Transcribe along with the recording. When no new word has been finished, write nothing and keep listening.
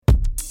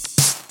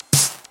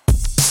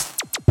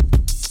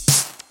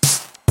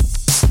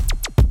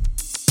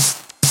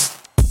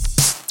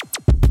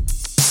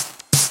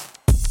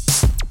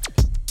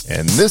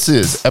and this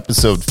is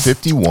episode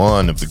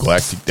 51 of the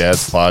Galactic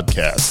Dads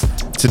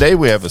podcast. Today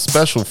we have a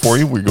special for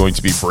you. We're going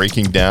to be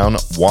breaking down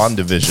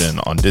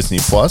WandaVision on Disney+.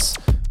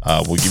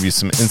 We'll give you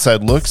some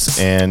inside looks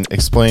and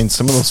explain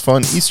some of those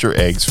fun Easter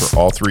eggs for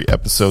all 3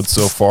 episodes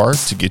so far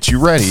to get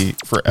you ready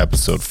for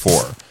episode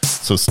 4.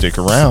 So stick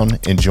around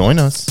and join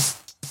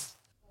us.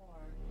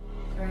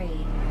 4, 3,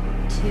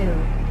 2,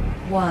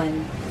 1.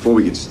 Before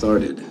we get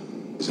started,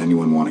 does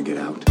anyone want to get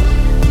out?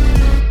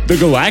 The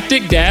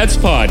Galactic Dads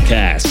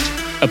Podcast,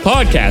 a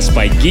podcast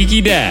by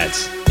geeky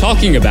dads,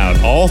 talking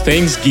about all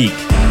things geek,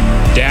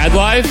 dad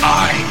life,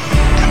 I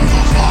am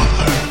the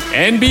father.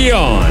 and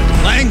beyond.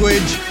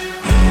 Language.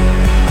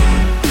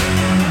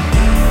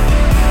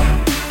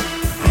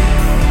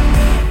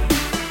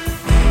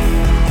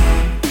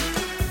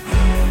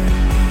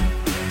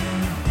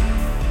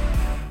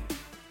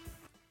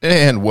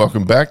 And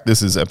welcome back.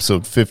 This is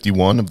episode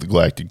 51 of the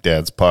Galactic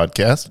Dads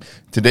podcast.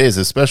 Today is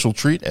a special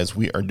treat as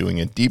we are doing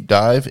a deep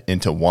dive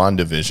into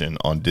WandaVision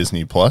on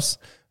Disney+.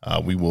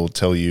 We will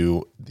tell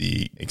you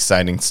the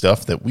exciting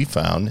stuff that we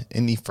found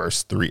in the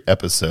first 3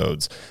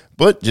 episodes.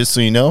 But just so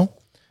you know,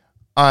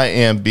 I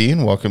am B,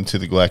 and welcome to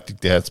the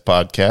Galactic Dads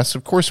podcast.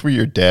 Of course, we're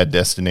your dad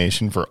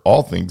destination for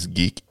all things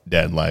geek,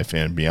 dad life,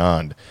 and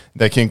beyond.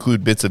 That can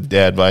include bits of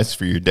dad advice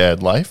for your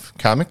dad life,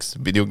 comics,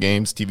 video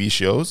games, TV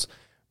shows,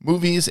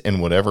 movies,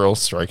 and whatever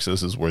else strikes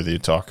us as worthy to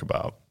talk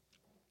about.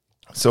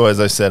 So as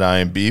I said, I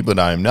am B, but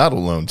I am not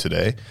alone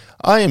today.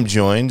 I am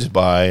joined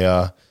by,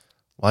 well,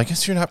 I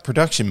guess you're not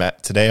production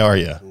Matt today, are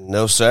you?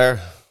 No, sir.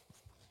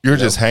 You're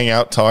just hang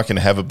out, talk, and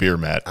have a beer,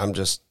 Matt. I'm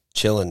just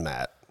chilling,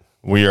 Matt.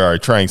 We are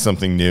trying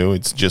something new.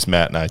 It's just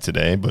Matt and I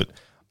today, but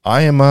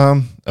I am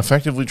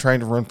effectively trying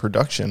to run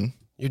production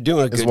You're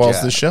doing a good as well job.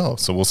 as the show.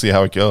 So we'll see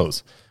how it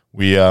goes.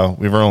 We're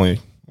only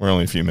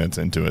a few minutes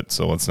into it,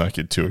 so let's not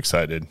get too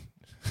excited.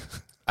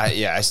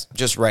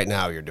 Just right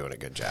now, you're doing a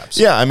good job.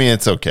 So Yeah, I mean,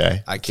 it's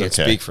okay. I can't It's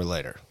okay. speak for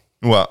later.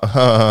 Well,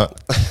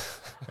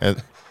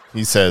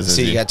 he says. as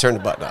See, he- you got to turn the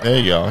button up. There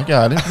you go. I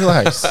got it.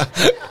 Relax.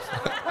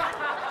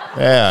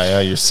 yeah,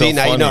 you're so See,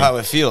 now funny. you know how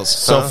it feels.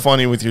 So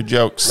funny with your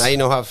jokes. Now you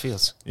know how it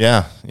feels.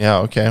 Yeah,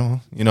 okay.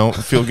 Well,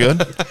 feel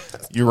good?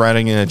 You're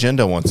writing an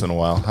agenda once in a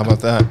while. How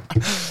about that?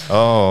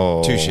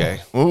 Oh.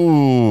 Touche.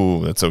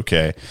 Ooh, that's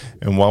okay.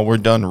 And while we're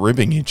done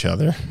ribbing each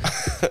other,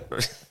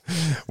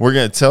 we're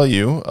going to tell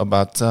you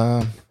about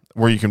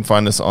where you can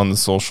find us on the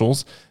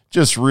socials.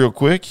 Just real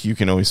quick, you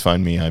can always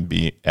find me. I'd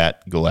be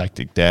at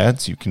Galactic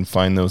Dads. You can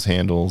find those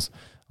handles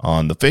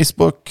on the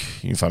Facebook.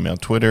 You can find me on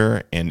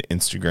Twitter and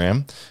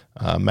Instagram.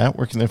 Matt,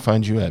 where can they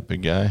find you at,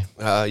 big guy?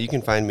 You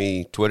can find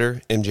me Twitter,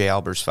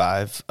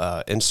 MJAlbers5,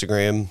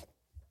 Instagram,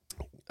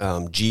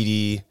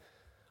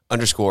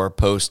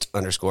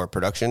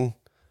 GD_post_production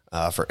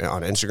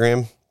on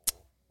Instagram.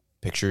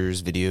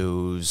 Pictures,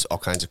 videos, all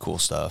kinds of cool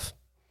stuff.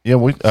 Yeah,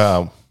 what's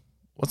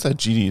that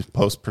GD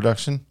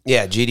post-production?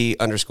 Yeah,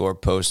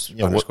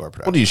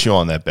 GD_post_production. What do you show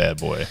on that bad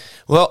boy?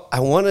 Well, I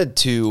wanted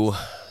to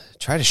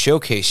try to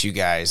showcase you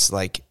guys,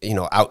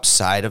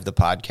 outside of the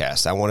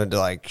podcast. I wanted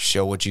to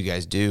show what you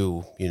guys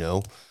do,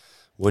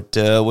 what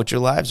your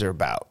lives are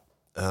about.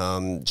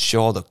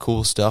 Show all the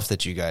cool stuff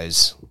that you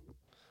guys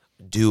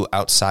do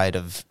outside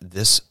of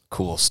this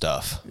cool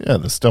stuff. Yeah,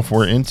 the stuff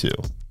we're into.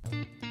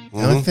 The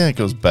only thing that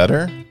goes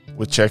better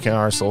with checking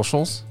our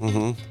socials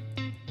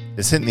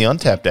is hitting the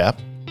Untapped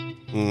app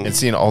and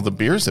seeing all the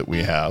beers that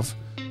we have.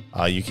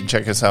 You can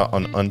check us out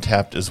on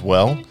Untapped as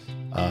well.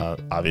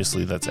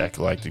 Obviously, that's at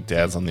Galactic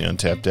Dads on the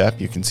Untapped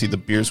app. You can see the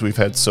beers we've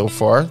had so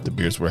far, the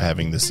beers we're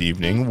having this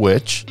evening,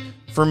 which,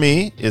 for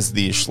me, is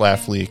the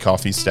Schlafly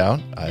Coffee Stout.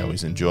 I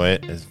always enjoy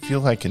it. I feel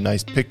like a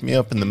nice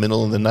pick-me-up in the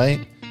middle of the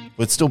night,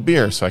 but it's still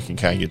beer, so I can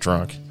kind of get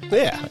drunk.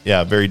 Yeah.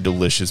 Yeah, very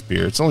delicious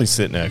beer. It's only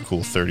sitting at a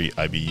cool 30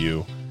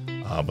 IBU,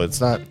 but it's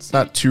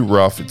not too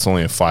rough. It's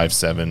only a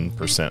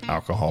 5.7%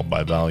 alcohol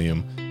by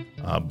volume,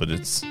 but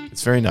it's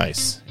very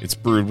nice. It's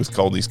brewed with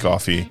Caldi's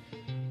coffee.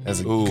 It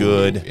has a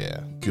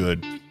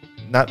good,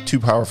 not too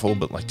powerful,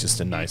 but just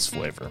a nice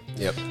flavor.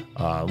 Yep.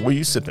 What are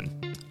you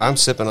sipping? I'm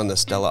sipping on the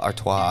Stella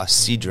Artois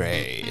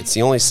Cidre. It's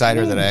the only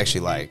cider that I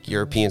actually like.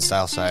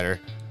 European-style cider,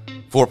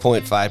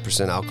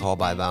 4.5% alcohol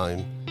by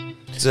volume.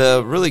 It's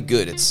really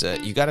good. It's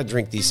you got to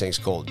drink these things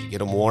cold. You get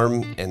them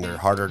warm, and they're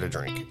harder to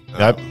drink.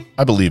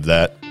 I believe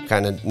that.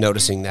 Kind of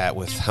noticing that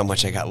with how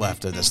much I got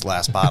left of this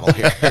last bottle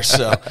here.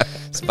 So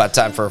it's about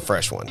time for a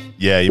fresh one.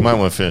 Yeah, you might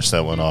want to finish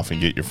that one off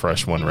and get your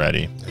fresh one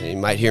ready. You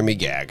might hear me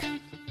gag.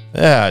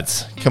 Yeah,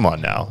 come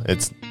on now.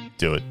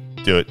 Do it.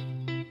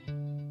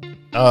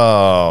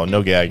 Oh,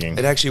 no gagging.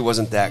 It actually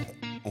wasn't that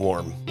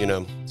warm,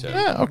 So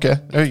Yeah, okay.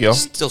 There you go.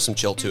 still some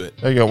chill to it.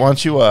 There you go. Why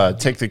don't you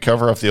take the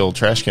cover off the old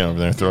trash can over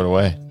there and throw it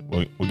away?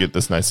 We'll get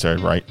this night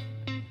started right.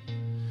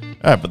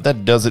 All right, but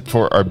that does it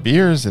for our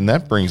beers, and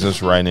that brings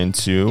us right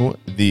into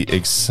the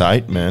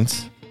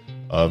excitement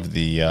of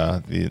the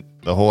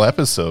whole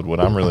episode. What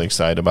I'm really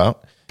excited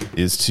about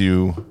is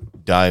to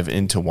dive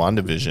into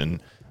WandaVision,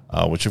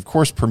 which of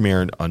course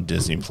premiered on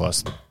Disney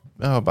Plus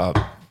about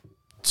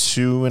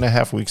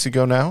 2.5 weeks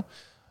ago now.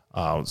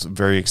 It's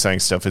very exciting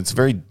stuff. It's a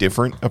very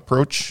different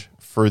approach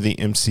for the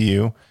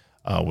MCU,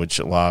 which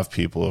a lot of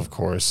people, of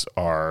course,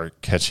 are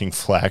catching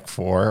flack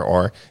for,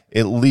 or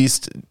at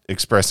least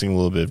expressing a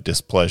little bit of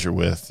displeasure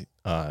with.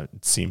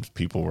 It seems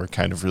people were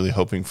kind of really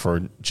hoping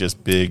for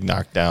just big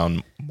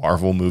knockdown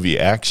Marvel movie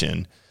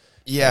action.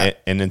 Yeah.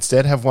 And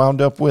instead have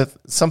wound up with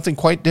something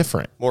quite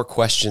different. More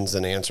questions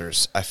than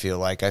answers, I feel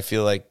like. A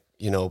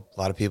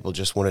lot of people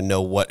just want to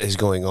know what is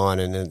going on,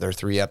 and then they're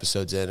 3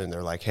 episodes in, and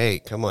they're like, hey,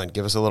 come on,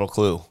 give us a little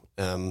clue.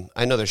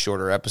 I know they're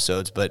shorter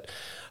episodes, but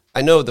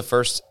I know the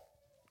first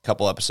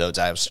couple episodes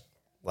I was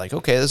like,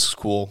 okay, this is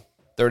cool.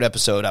 3rd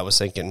episode, I was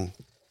thinking,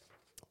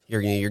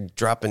 you're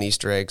dropping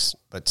Easter eggs,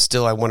 but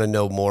still I want to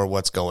know more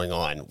what's going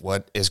on.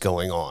 What is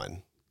going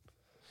on?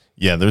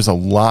 Yeah, there's a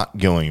lot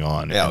going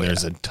on, and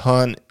there's a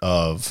ton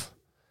of...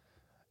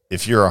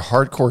 If you're a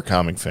hardcore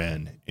comic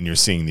fan and you're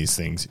seeing these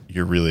things,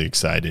 you're really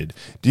excited.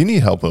 Do you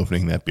need help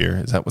opening that beer?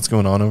 Is that what's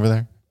going on over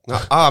there? No,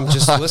 I'm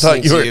just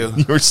listening to you.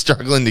 You were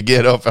struggling to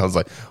get up. I was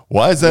like,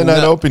 why is that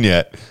not open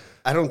yet?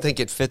 I don't think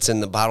it fits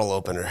in the bottle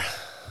opener.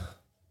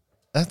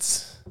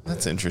 That's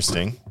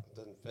interesting.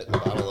 Doesn't fit in the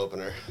bottle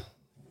opener.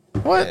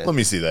 What? Yeah. Let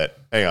me see that.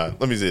 Hang on.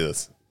 Let me see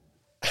this.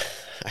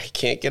 I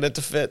can't get it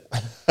to fit.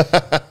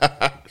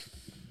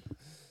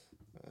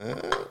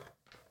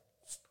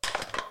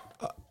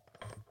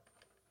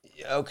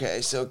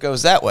 Okay, so it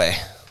goes that way.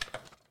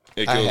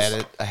 I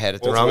had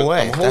it the wrong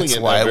way. That's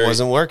why it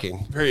wasn't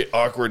working. Very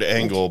awkward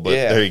angle, but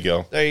there you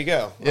go. There you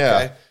go. Yeah.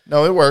 Okay.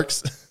 No, it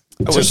works.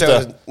 I wish I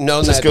would have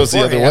known that. Just goes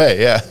the other beforehand.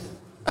 way. Yeah.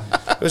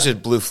 It was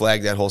just blue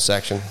flag that whole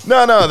section.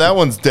 No, that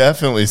one's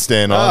definitely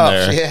staying on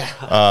there.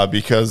 Yeah.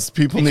 Because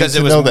people need Because to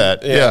it was know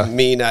that. Yeah, Yeah.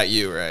 me, not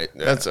you, right?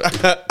 That's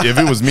if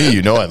it was me,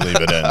 I'd leave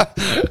it in. I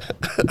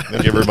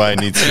think everybody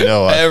needs to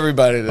know.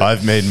 Everybody.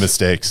 I've made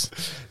mistakes.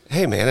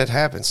 Hey, man, it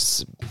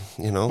happens.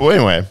 Well,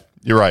 anyway,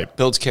 you're right.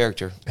 Builds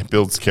character. It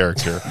builds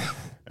character.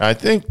 And I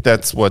think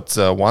that's what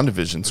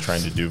WandaVision's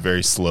trying to do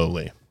very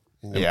slowly.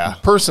 Yeah.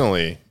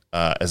 Personally,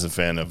 as a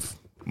fan of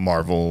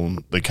Marvel,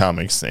 the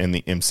comics, and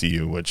the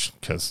MCU,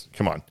 because,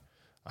 come on,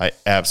 I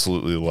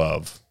absolutely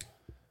love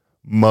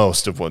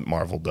most of what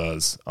Marvel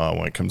does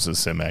when it comes to the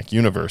cinematic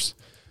universe.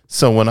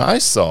 So when I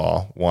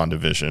saw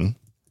WandaVision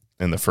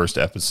in the first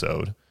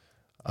episode,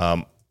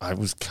 I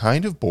was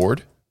kind of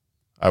bored.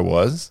 I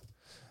was.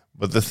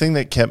 But the thing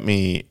that kept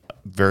me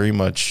very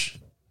much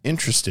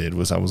interested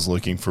was I was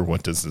looking for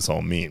what does this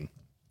all mean?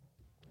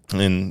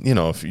 And,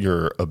 if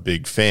you're a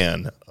big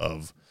fan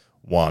of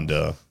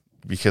Wanda,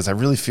 because I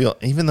really feel,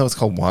 even though it's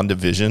called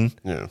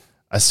WandaVision,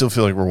 I still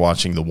feel like we're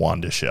watching the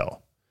Wanda show.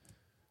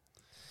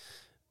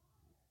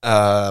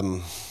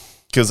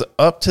 Because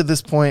up to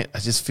this point, I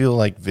just feel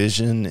like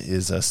Vision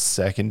is a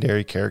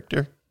secondary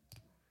character.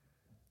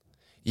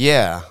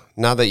 Yeah.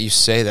 Now that you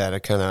say that,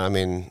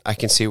 I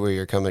can see where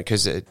you're coming,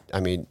 because they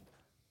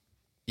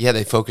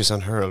focus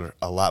on her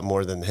a lot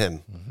more than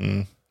him.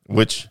 Mm-hmm.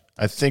 Which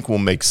I think will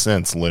make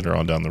sense later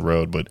on down the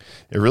road, but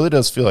it really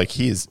does feel like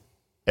he is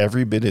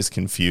every bit as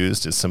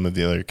confused as some of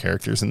the other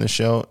characters in the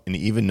show, and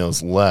even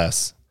knows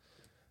less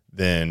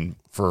than,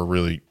 for a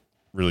really,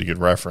 really good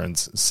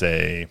reference,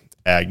 say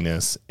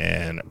Agnes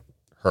and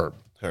Herb,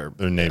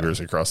 their neighbors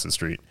across the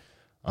street.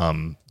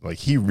 Like,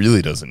 he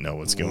really doesn't know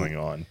what's going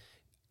on.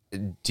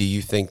 Do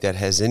you think that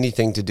has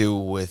anything to do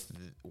with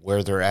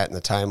where they're at in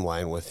the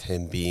timeline with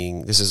him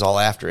being, this is all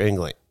after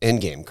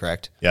Endgame,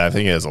 correct? Yeah, I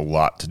think it has a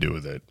lot to do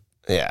with it.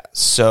 Yeah.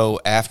 So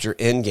after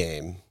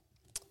Endgame,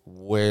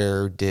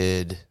 where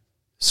did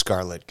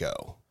Scarlet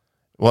go?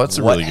 Well, that's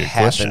a really good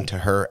question. What happened to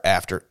her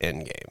after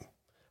Endgame?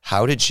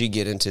 How did she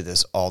get into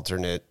this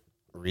alternate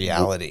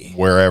reality?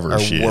 Wherever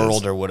she is.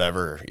 World or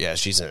whatever. Yeah,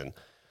 she's in.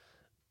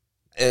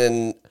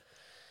 And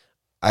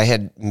I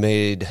had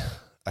made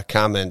a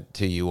comment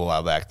to you a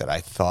while back that I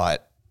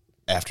thought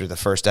after the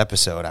first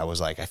episode, I was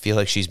like, I feel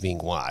like she's being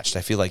watched.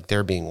 I feel like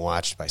they're being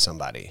watched by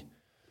somebody.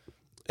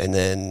 And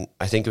then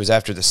I think it was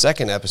after the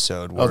second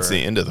episode. It's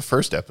the end of the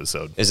first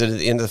episode. Is it at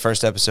the end of the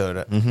first episode?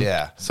 Mm-hmm.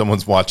 Yeah.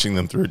 Someone's watching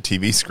them through a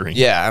TV screen.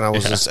 Yeah, and I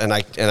was and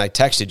I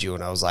texted you,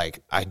 and I was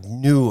like, I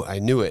knew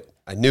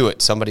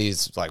it.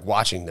 Somebody's like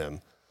watching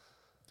them.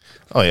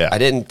 Oh yeah. I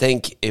didn't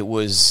think it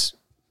was,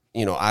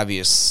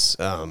 obvious,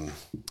 a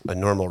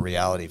normal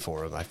reality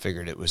for him. I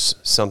figured it was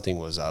something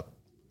was up.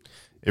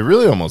 It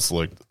really almost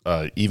looked,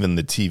 even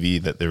the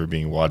TV that they were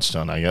being watched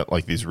on, I got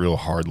like these real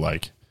hard,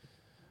 like,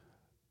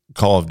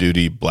 Call of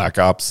Duty Black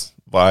Ops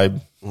vibe,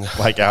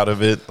 like, out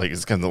of it. Like,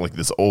 it's kind of like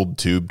this old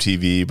tube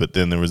TV, but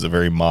then there was a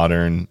very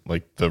modern,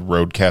 like, the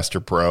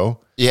Rodecaster Pro.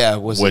 Yeah,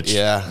 which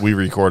we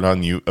record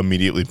on. You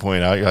immediately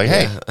point out, you're like,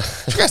 hey,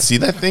 did you guys see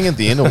that thing at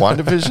the end of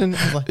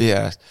WandaVision?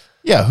 Like,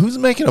 yeah, who's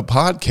making a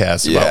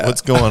podcast about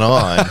what's going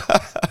on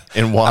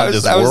in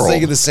Wanda's world? I was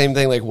thinking the same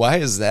thing. Like, why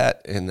is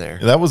that in there?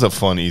 That was a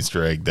fun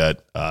Easter egg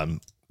that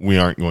we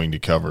aren't going to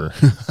cover,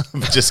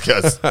 just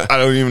because I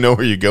don't even know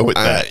where you go with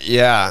that.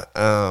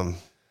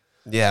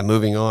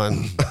 Moving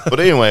on. But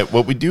anyway,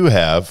 what we do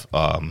have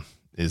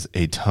is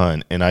a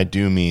ton, and I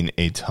do mean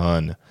a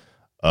ton,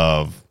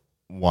 of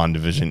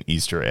WandaVision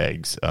Easter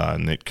eggs.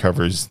 And it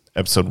covers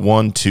episode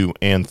 1, 2,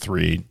 and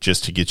 3,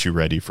 just to get you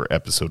ready for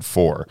episode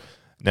 4.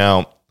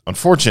 Now,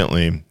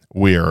 unfortunately,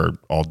 we are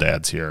all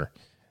dads here,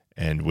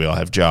 and we all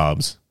have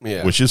jobs,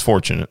 which is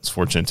fortunate. It's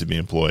fortunate to be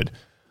employed.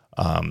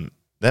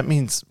 That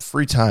means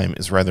free time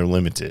is rather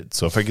limited.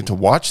 So if I get to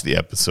watch the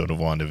episode of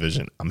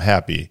WandaVision, I'm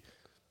happy.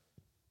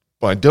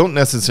 But I don't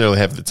necessarily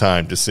have the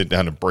time to sit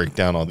down and break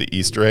down all the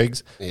Easter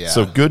eggs. Yeah.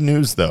 So good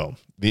news, though.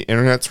 The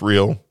internet's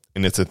real,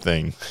 and it's a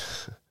thing.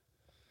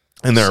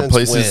 And there are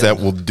places that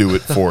will do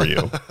it for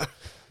you.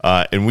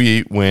 And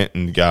we went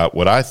and got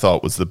what I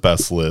thought was the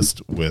best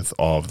list with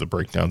all of the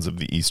breakdowns of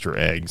the Easter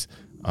eggs.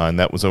 And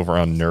that was over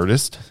on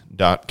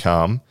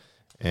Nerdist.com.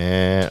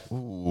 And,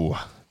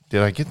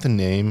 did I get the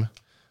name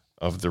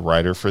of the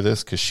writer for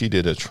this? Because she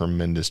did a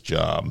tremendous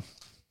job.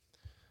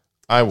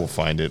 I will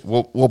find it.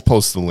 We'll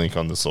post the link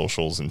on the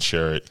socials and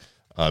share it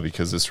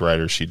because this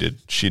writer, she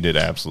did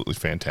absolutely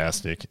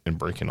fantastic in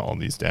breaking all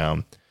these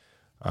down.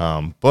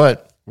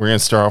 But we're going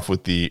to start off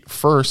with the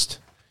first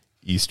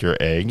Easter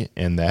egg,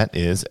 and that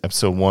is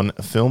episode 1,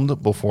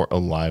 filmed before a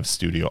live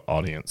studio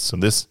audience. So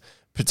this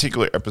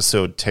particular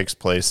episode takes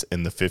place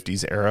in the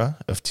 50s era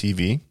of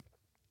TV,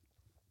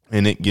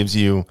 and it gives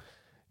you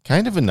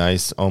kind of a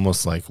nice,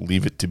 almost like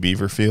Leave It to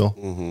Beaver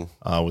feel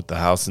with the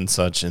house and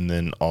such. And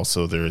then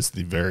also there is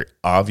the very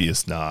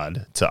obvious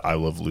nod to I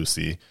Love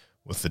Lucy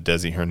with the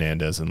Desi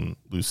Hernandez and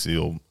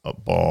Lucille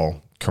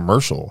Ball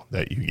commercial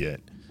that you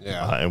get.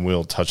 Yeah. And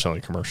we'll touch on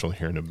the commercial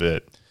here in a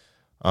bit.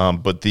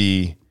 But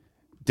the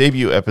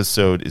debut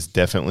episode is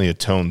definitely a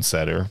tone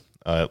setter.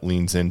 It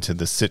leans into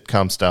the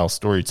sitcom-style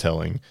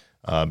storytelling,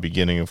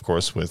 beginning, of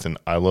course, with an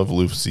I Love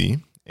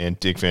Lucy and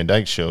Dick Van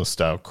Dyke Show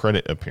style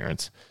credit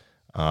appearance.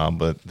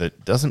 But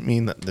that doesn't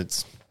mean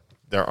that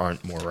there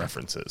aren't more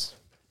references.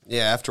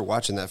 Yeah, after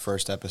watching that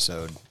first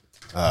episode,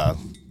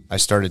 I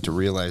started to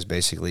realize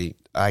basically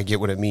I get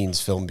what it means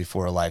filmed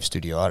before a live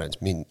studio audience.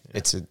 I mean,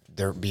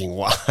 they're being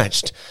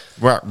watched.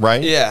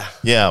 Right? Yeah.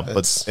 Yeah,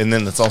 and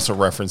then it's also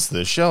reference to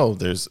the show.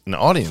 There's an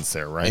audience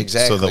there, right?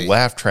 Exactly. So the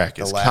laugh track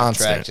is constant. The laugh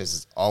track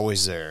is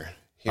always there,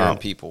 hearing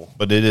people.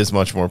 But it is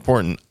much more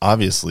important.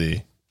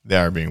 Obviously, they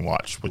are being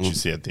watched, which you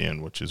see at the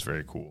end, which is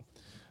very cool.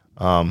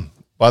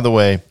 By the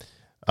way,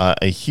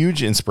 a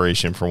huge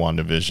inspiration for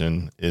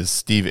WandaVision is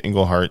Steve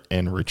Englehart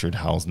and Richard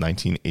Howell's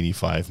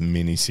 1985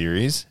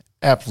 miniseries,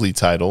 aptly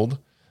titled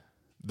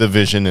The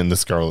Vision and the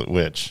Scarlet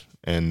Witch.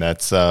 And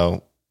that's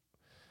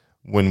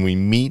when we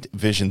meet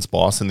Vision's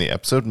boss in the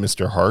episode,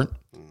 Mr. Hart,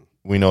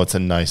 we know it's a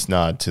nice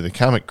nod to the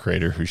comic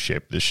creator who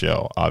shaped the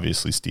show,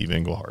 obviously Steve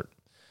Englehart.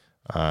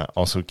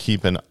 Also,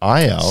 keep an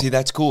eye out. See,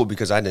 that's cool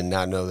because I did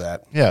not know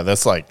that. Yeah,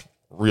 that's like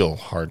real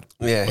hard.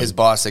 Yeah, his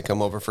boss, they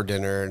come over for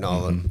dinner and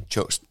all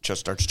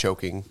starts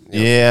choking.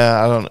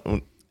 Yeah, I don't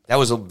know. That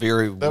was a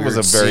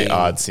very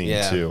odd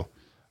scene too.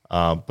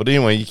 But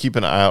anyway, you keep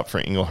an eye out for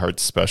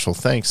Englehart's special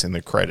thanks in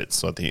the credits.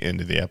 So at the end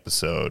of the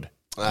episode,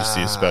 you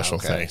see a special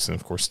thanks. And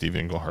of course, Steve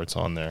Englehart's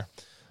on there.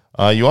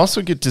 You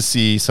also get to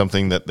see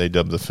something that they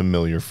dub the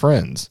familiar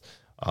friends.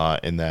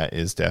 And that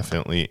is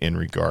definitely in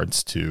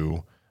regards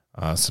to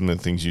some of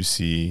the things you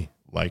see,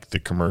 like the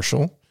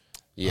commercial,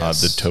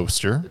 the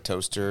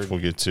toaster. We'll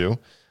get to.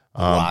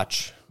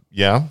 Watch.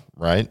 Yeah,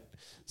 right.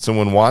 So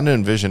when Wanda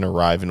and Vision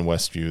arrive in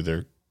Westview,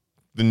 they're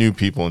the new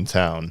people in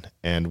town.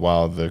 And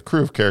while the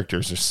crew of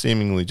characters are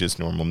seemingly just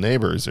normal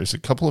neighbors, there's a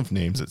couple of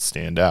names that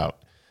stand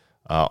out.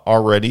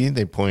 Already,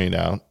 they pointed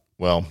out,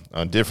 well,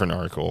 a different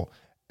article,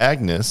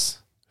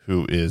 Agnes,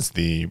 who is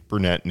the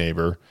brunette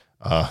neighbor,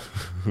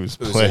 who's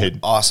played... an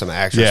awesome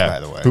actress, by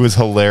the way. Who was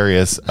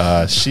hilarious.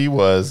 She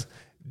was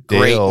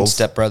great in Dale's...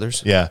 Step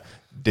Brothers. Yeah.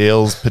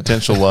 Dale's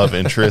potential love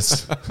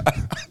interest,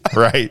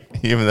 right?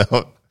 Even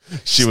though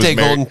she was married,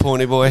 golden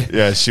pony boy.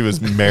 Yeah, she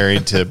was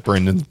married to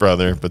Brendan's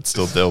brother, but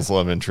still Dale's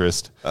love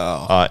interest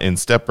in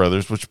Step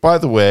Brothers, which, by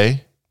the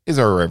way, is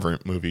our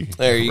irreverent movie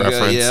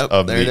reference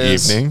of the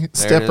evening.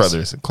 Step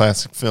Brothers, a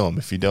classic film.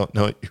 If you don't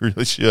know it, you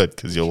really should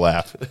because you'll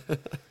laugh. But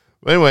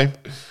anyway,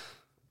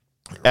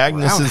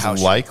 Agnes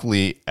is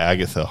likely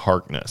Agatha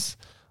Harkness,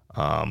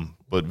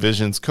 but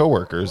Vision's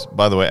coworkers.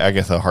 By the way,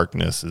 Agatha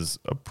Harkness is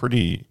a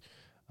pretty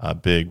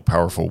big,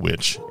 powerful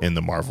witch in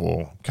the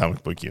Marvel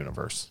comic book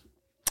universe.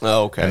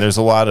 Oh, okay. And there's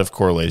a lot of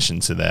correlation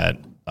to that.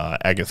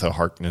 Agatha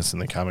Harkness in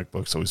the comic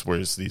books always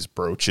wears these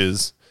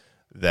brooches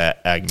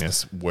that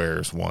Agnes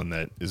wears, one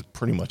that is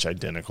pretty much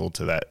identical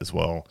to that as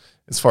well.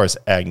 As far as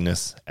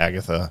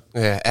Agatha.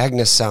 Yeah,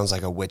 Agnes sounds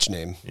like a witch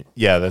name.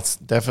 Yeah, that's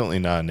definitely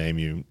not a name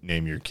you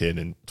name your kid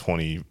in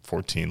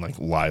 2014, like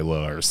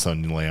Lila or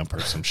Sun Lamp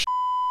or some shit.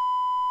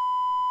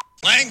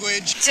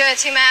 Language.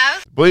 Dirty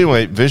mouth. But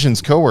anyway,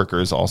 Vision's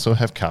coworkers also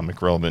have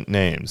comic relevant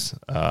names.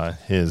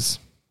 His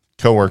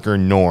coworker,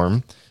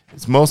 Norm,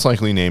 is most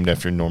likely named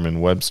after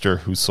Norman Webster,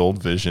 who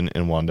sold Vision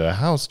and Wanda a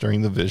house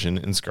during the Vision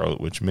and Scarlet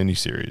Witch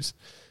miniseries.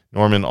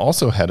 Norman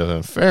also had an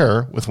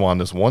affair with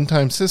Wanda's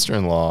one-time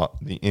sister-in-law,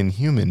 the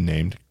Inhuman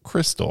named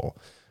Crystal.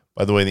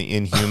 By the way, the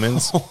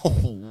Inhumans...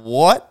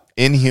 What?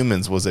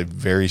 Inhumans was a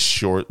very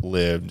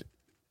short-lived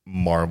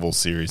Marvel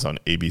series on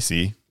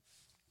ABC.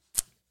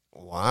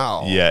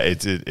 Wow. Yeah, it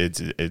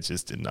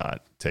just did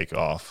not take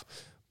off.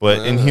 But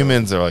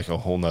Inhumans are like a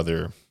whole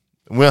nother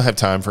We don't have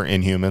time for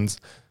Inhumans.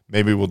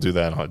 Maybe we'll do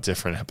that on a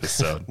different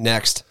episode.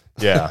 Next.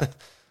 Yeah.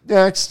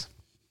 Next.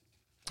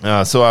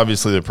 So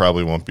obviously there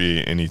probably won't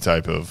be any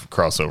type of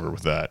crossover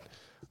with that.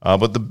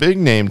 But the big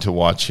name to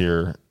watch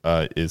here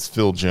is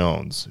Phil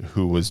Jones,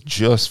 who was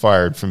just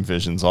fired from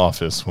Vision's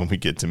office when we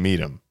get to meet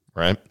him,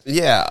 right?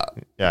 Yeah.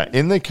 Yeah.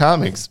 In the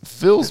comics,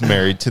 Phil's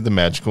married to the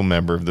magical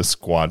member of the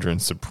Squadron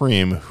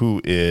Supreme,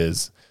 who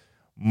is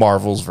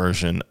Marvel's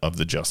version of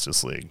the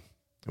Justice League.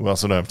 We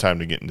also don't have time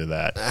to get into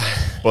that.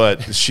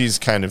 But she's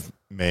kind of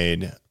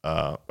made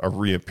a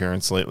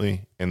reappearance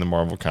lately in the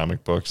Marvel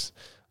comic books.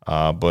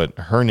 But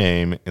her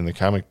name in the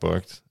comic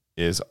book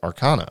is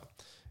Arcana.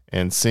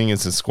 And seeing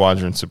as the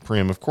Squadron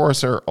Supreme, of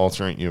course, are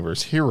alternate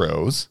universe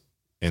heroes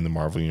in the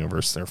Marvel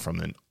universe. They're from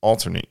an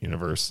alternate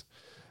universe.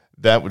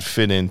 That would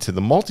fit into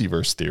the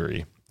multiverse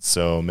theory.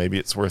 So maybe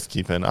it's worth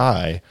keeping an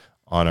eye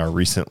on our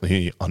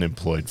recently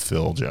unemployed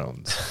Phil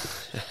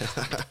Jones.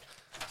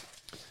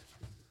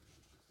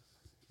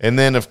 And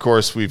then, of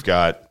course, we've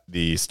got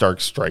the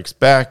Stark Strikes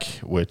Back,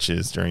 which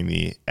is during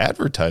the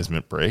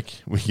advertisement break.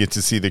 We get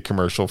to see the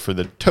commercial for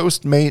the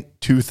Toastmate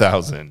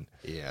 2000.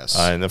 Yes.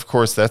 And, of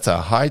course, that's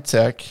a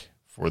high-tech,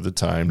 for the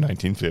time,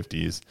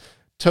 1950s,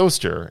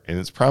 toaster, and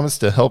it's promised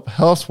to help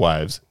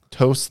housewives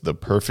toast the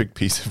perfect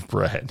piece of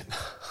bread.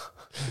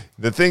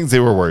 The things they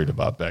were worried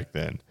about back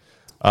then.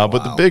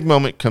 But the big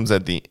moment comes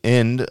at the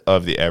end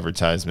of the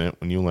advertisement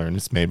when you learn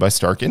it's made by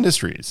Stark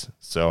Industries.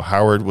 So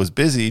Howard was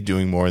busy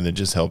doing more than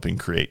just helping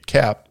create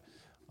Cap.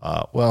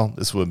 Well,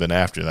 this would have been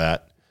after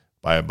that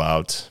by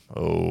about,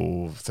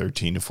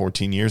 13 to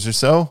 14 years or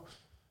so.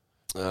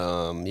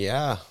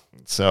 Yeah.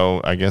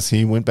 So I guess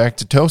he went back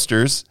to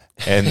toasters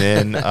and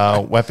then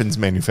weapons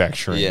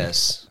manufacturing.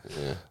 Yes.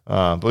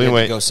 Yeah. But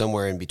anyway, go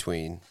somewhere in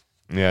between.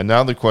 Yeah,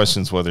 now the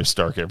question is whether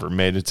Stark ever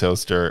made a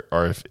toaster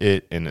or if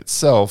it in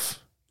itself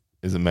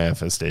is a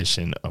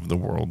manifestation of the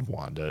world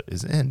Wanda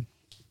is in.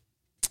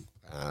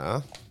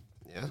 Yeah.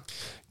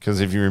 Because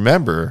if you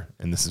remember,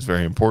 and this is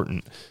very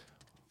important,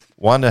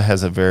 Wanda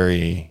has a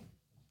very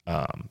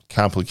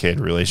complicated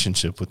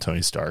relationship with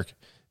Tony Stark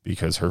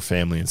because her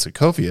family in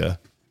Sokovia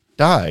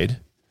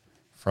died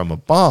from a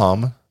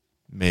bomb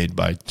made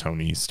by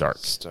Tony Stark.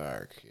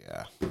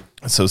 Yeah.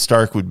 So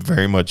Stark would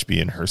very much be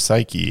in her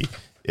psyche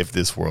if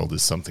this world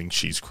is something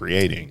she's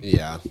creating.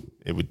 Yeah.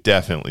 It would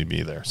definitely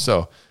be there.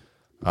 So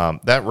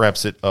that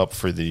wraps it up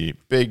for the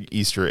big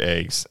Easter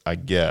eggs, I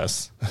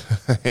guess,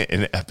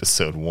 in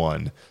episode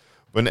 1.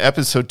 But in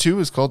episode 2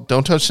 is called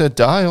Don't Touch That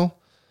Dial.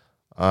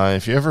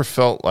 If you ever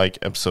felt like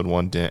episode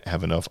 1 didn't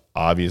have enough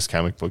obvious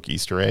comic book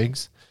Easter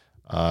eggs,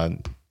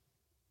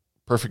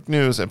 perfect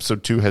news,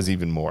 episode 2 has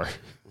even more.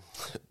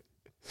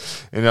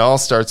 And it all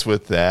starts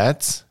with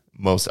that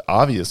most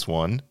obvious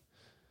one,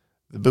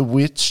 the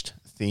Bewitched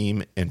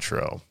theme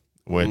intro,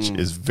 which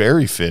is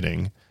very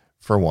fitting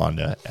for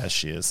Wanda as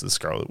she is the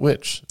Scarlet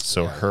Witch.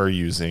 So her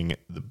using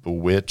the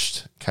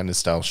Bewitched kind of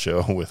style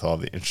show with all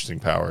the interesting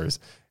powers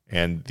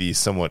and the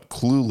somewhat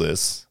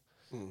clueless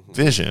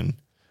Vision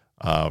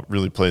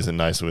really plays it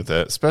nicely with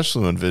that,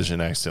 especially when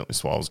Vision accidentally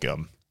swallows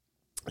gum.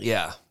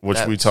 Yeah.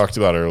 Which we talked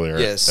about earlier.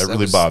 Yes. That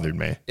really bothered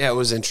me. Yeah, it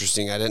was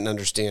interesting. I didn't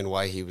understand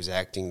why he was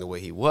acting the way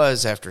he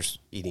was after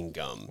eating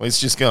gum. Well, it's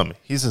just gum.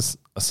 He's a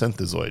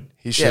synthezoid.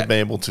 He should have been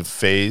able to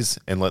phase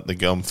and let the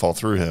gum fall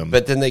through him.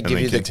 But then they give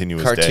you the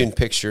his cartoon day.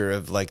 picture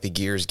of like the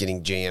gears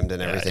getting jammed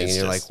and everything, and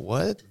you're like,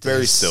 what?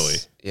 Very silly.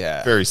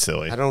 Yeah. Very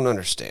silly. I don't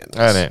understand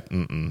this.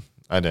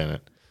 I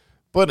didn't.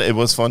 But it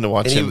was fun to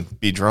watch him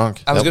be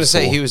drunk. I was going to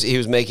say cool. he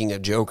was making a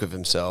joke of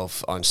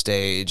himself on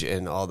stage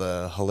and all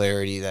the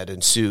hilarity that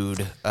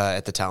ensued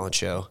at the talent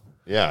show.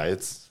 Yeah,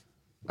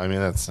 I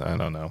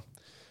don't know.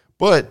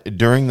 But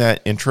during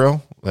that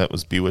intro, that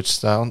was Bewitched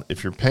style,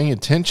 if you're paying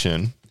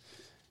attention,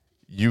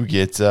 you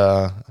get,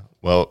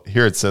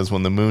 here it says,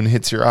 when the moon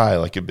hits your eye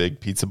like a big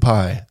pizza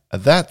pie.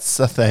 That's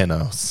a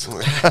Thanos.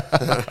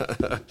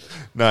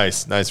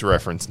 Nice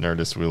reference,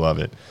 Nerdist. We love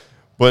it.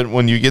 But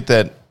when you get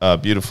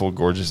that beautiful,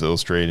 gorgeous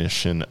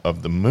illustration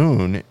of the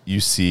moon,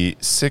 you see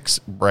 6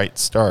 bright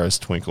stars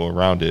twinkle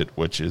around it,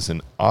 which is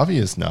an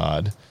obvious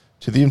nod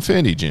to the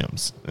Infinity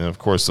Gems. And, of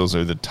course, those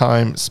are the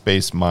time,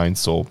 space, mind,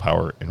 soul,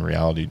 power, and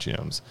reality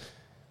gems.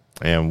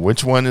 And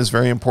which one is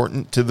very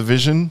important to the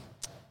Vision?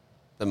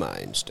 The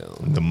Mind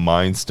Stone. The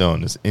Mind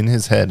Stone is in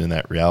his head in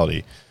that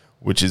reality,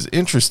 which is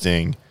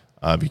interesting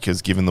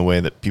because given the way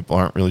that people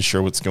aren't really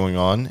sure what's going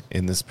on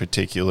in this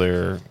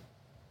particular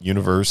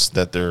universe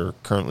that they're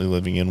currently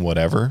living in,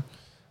 whatever,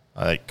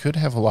 it could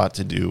have a lot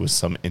to do with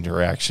some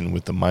interaction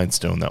with the Mind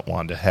Stone that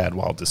Wanda had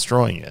while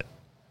destroying it.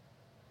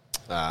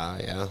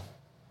 Yeah.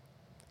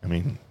 I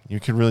mean, you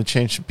can really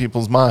change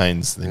people's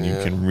minds, then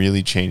you can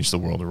really change the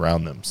world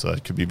around them. So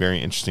it could be very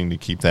interesting to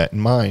keep that in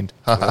mind.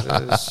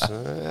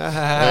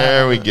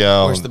 There we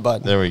go. Where's the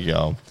button? There we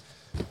go.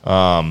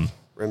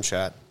 Rim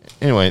shot.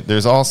 Anyway,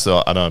 there's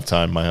also, I don't have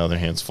time, my other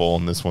hand's full,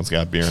 and this one's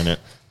got beer in it.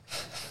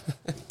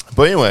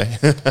 But anyway,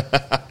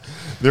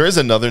 there is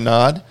another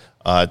nod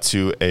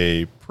to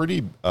a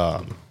pretty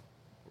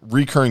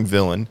recurring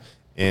villain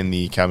in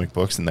the comic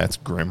books, and that's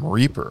Grim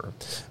Reaper.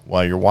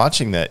 While you're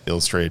watching that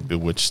illustrated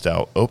Bewitched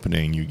style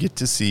opening, you get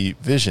to see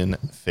Vision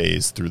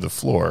phase through the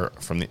floor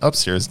from the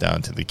upstairs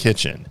down to the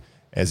kitchen.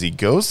 As he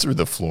goes through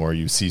the floor,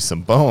 you see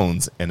some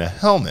bones and a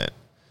helmet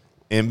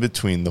in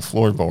between the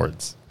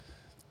floorboards.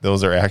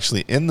 Those are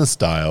actually in the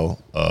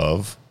style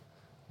of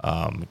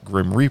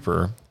Grim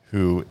Reaper,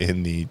 who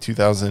in the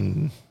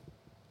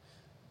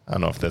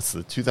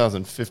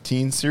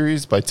 2015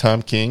 series by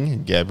Tom King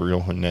and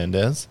Gabriel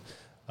Hernandez,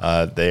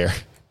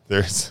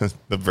 there's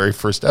the very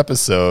first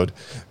episode,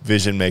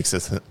 Vision makes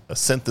a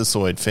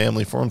synthesoid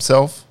family for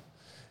himself,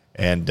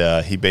 and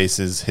he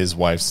bases his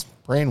wife's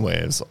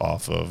brainwaves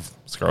off of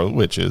Scarlet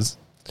Witch's.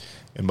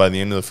 And by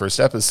the end of the first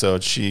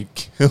episode, she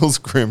kills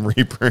Grim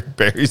Reaper and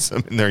buries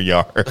him in their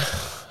yard.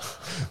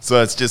 So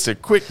that's just a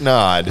quick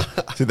nod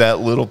to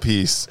that little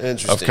piece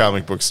of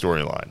comic book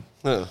storyline.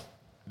 Huh.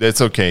 It's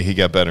okay. He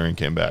got better and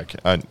came back.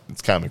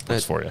 It's comic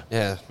books for you.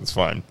 Yeah. It's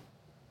fine.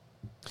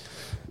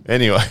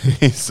 Anyway,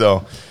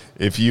 so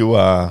if you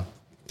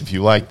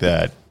like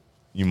that,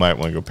 you might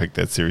want to go pick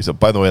that series up.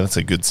 By the way, that's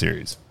a good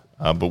series.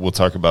 But we'll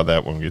talk about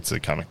that when we get to the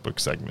comic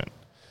book segment.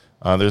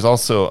 There's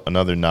also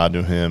another nod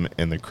to him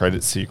in the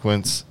credit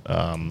sequence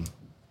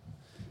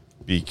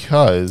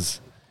because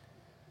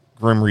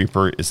Grim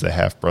Reaper is the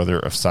half-brother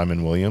of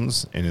Simon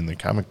Williams, and in the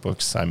comic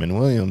books, Simon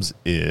Williams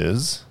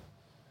is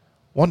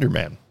Wonder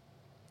Man.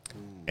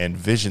 And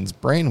Vision's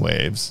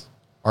brainwaves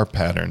are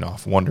patterned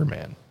off Wonder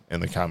Man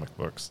in the comic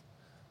books.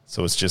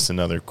 So it's just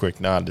another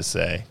quick nod to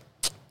say,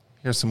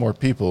 here's some more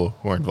people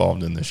who are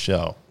involved in this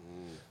show.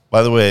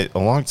 By the way, a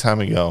long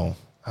time ago,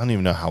 I don't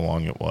even know how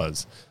long it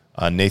was,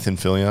 Nathan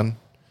Fillion.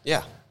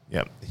 Yeah.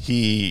 Yeah,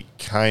 he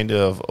kind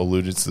of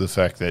alluded to the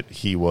fact that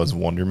he was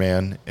Wonder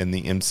Man in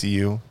the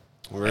MCU.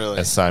 Really?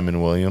 As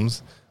Simon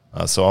Williams.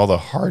 So all the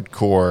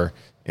hardcore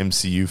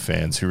MCU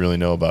fans who really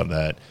know about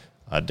that,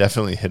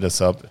 definitely hit us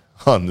up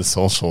on the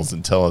socials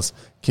and tell us,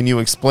 can you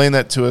explain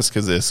that to us?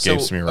 Because it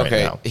escapes me right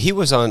now. He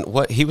was on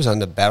what? He was on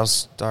the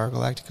Battlestar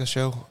Galactica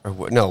show? Or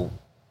what? No.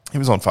 He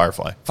was on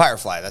Firefly.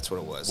 Firefly, that's what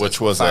it was.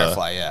 Which was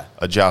Firefly,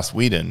 a Joss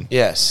Whedon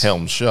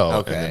helmed show.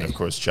 Okay. And then, of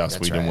course, Joss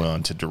Whedon went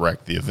on to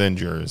direct The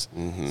Avengers.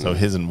 Mm-hmm. So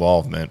his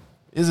involvement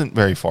isn't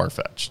very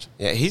far-fetched.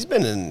 Yeah, he's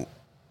been in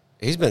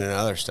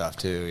other stuff,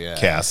 too, yeah.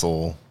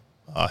 Castle.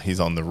 He's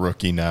on The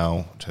Rookie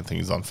now, which I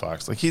think he's on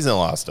Fox. Like, he's in a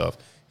lot of stuff.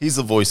 He's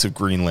the voice of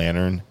Green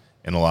Lantern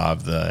in a lot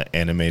of the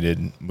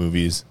animated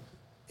movies.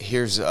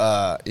 Here's,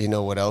 you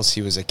know what else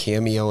he was a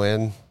cameo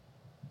in?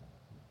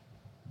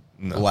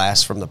 No.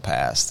 Blast from the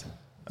Past.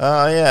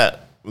 Yeah.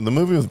 The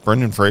movie with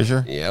Brendan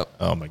Fraser? Yep.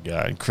 Oh, my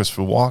God. And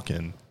Christopher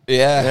Walken.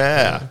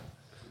 Yeah.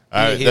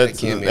 Yeah.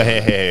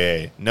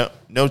 Hey.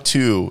 No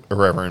two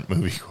irreverent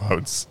movie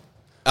quotes.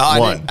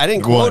 Oh, I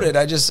didn't quote it.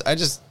 I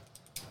just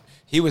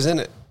he was in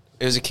it.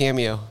 It was a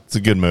cameo. It's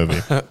a good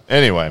movie.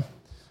 Anyway,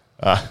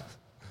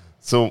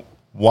 so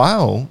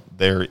while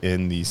they're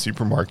in the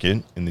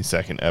supermarket in the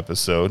second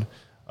episode,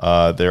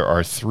 there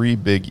are 3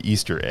 big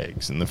Easter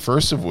eggs, and the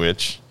first of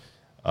which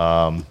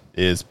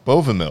is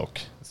Bova milk.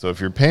 So if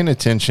you're paying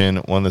attention,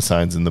 one of the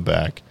signs in the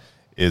back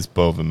is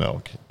Bova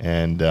milk,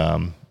 and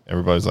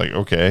everybody's like,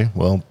 okay,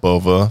 well,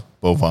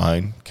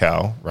 bovine,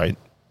 cow, right?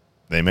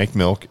 They make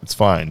milk. It's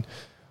fine.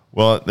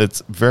 Well,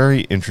 it's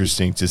very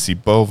interesting to see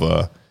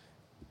Bova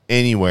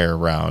anywhere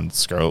around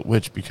Scarlet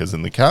Witch, because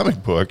in the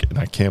comic book, and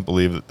I can't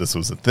believe that this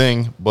was a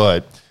thing,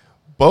 but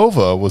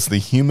Bova was the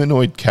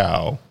humanoid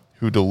cow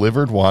who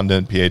delivered Wanda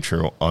and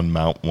Pietro on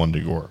Mount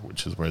Wundagore,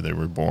 which is where they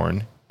were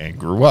born and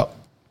grew up.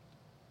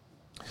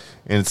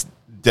 And it's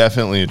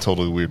definitely a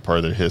totally weird part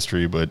of their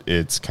history, but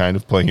it's kind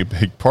of playing a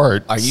big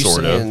part. Are you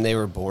saying they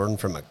were born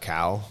from a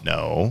cow?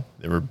 No,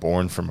 they were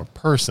born from a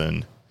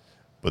person,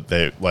 but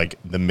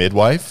the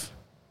midwife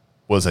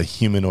was a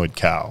humanoid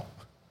cow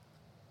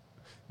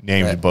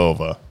named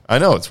Bova. I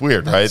know, it's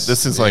weird, right?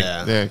 This is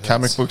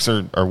comic books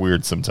are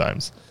weird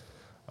sometimes.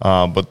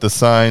 But the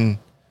sign...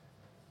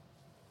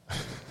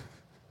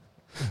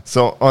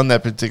 So on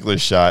that particular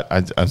shot,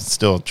 I'm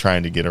still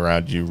trying to get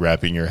around you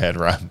wrapping your head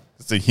around.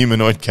 It's a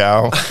humanoid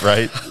cow,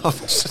 right?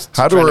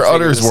 How do her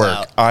udders work?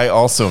 Out. I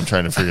also am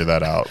trying to figure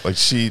that out. Like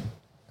I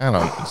don't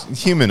know,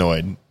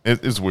 humanoid.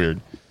 It's weird.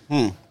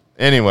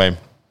 Anyway,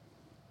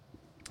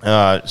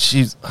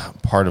 she's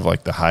part of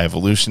like the High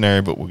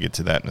Evolutionary, but we'll get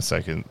to that in a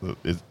second.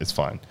 It's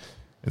fine.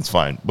 It's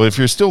fine. But if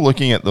you're still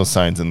looking at those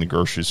signs in the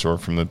grocery store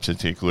from the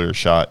particular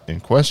shot in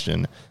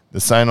question, the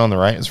sign on the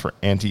right is for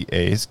Auntie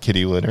A's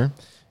kitty litter.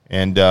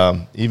 And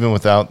even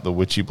without the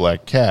witchy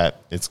black cat,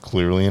 it's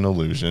clearly an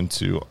allusion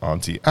to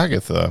Auntie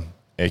Agatha,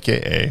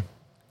 a.k.a.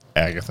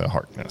 Agatha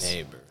Harkness.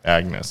 Neighbor.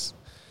 Agnes.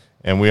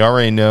 And we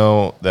already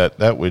know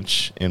that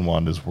witch in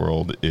Wanda's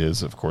world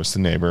is, of course, the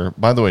neighbor.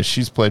 By the way,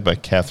 she's played by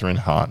Catherine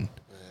Hahn.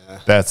 Yeah.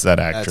 That's that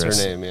actress.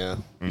 That's her name, yeah.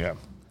 Yeah.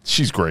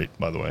 She's great,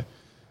 by the way.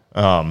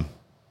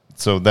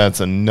 So that's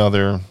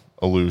another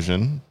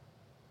allusion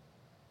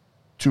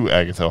to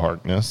Agatha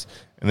Harkness.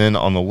 And then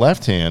on the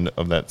left hand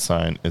of that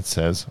sign, it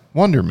says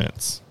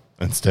Wondermints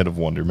instead of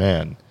Wonder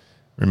Man.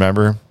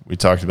 Remember, we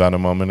talked about a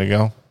moment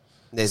ago?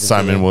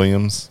 Simon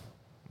Williams.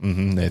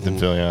 Nathan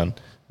Fillion,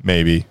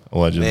 maybe,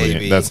 allegedly.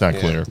 Maybe, That's not yeah.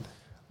 clear.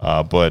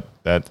 But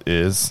that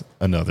is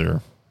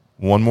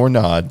one more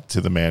nod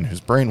to the man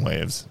whose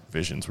brainwaves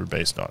Visions were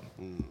based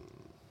on.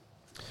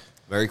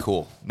 Very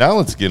cool. Now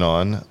let's get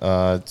on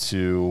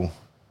to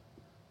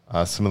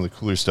some of the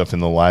cooler stuff in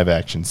the live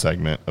action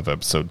segment of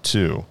episode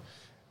 2.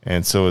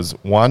 And so as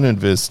Wanda and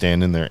Viz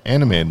stand in their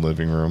animated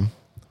living room,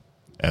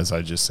 as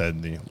I just said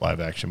in the live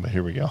action, but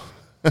here we go.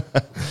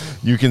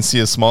 You can see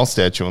a small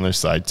statue on their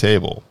side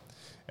table.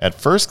 At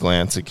first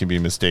glance, it can be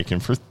mistaken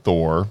for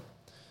Thor,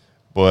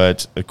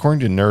 but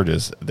according to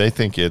Nerdist, they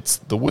think it's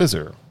the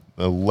Wizard.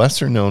 The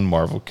lesser-known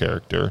Marvel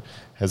character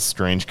has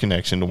strange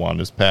connection to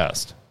Wanda's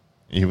past.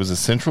 He was a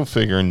central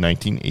figure in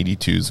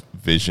 1982's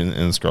Vision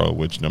and the Scarlet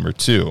Witch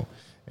 #2,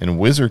 and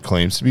Wizard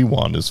claims to be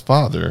Wanda's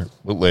father,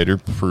 but later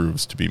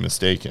proves to be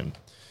mistaken.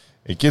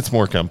 It gets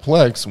more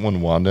complex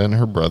when Wanda and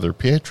her brother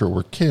Pietro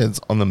were kids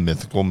on the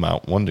mythical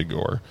Mount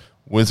Wundagore.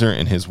 Wizard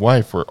and his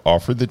wife were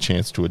offered the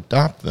chance to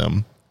adopt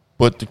them,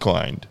 but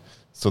declined.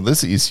 So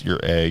this Easter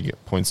egg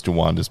points to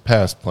Wanda's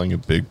past playing a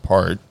big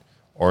part,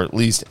 or at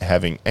least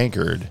having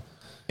anchored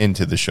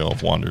into the show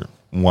of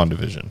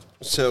WandaVision.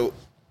 So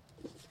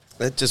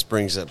that just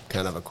brings up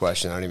kind of a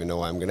question. I don't even know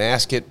why I'm going to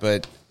ask it,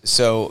 but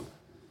so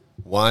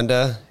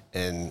Wanda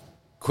and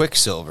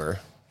Quicksilver,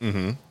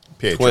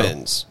 Pietro.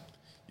 twins.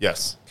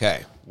 Yes.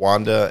 Okay.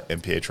 Wanda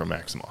and Pietro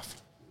Maximoff.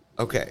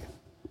 Okay.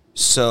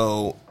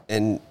 So,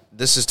 and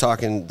this is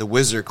talking, the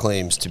Wizard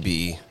claims to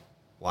be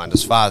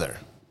Wanda's father.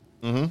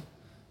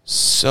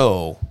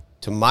 So,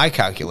 to my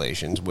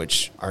calculations,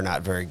 which are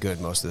not very good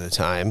most of the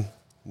time,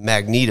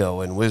 Magneto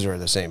and Wizard are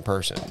the same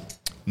person.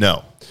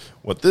 No.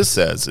 What this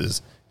says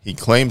is he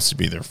claims to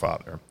be their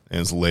father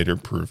and is later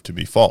proved to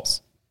be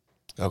false.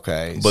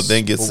 Okay. But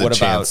then gets the what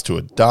chance to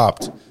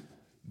adopt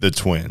the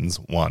twins,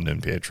 Wanda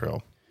and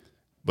Pietro.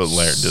 But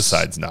Laird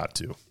decides not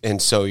to. And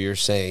so you're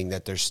saying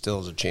that there's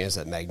still a chance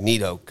that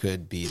Magneto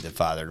could be the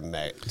father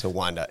to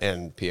Wanda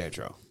and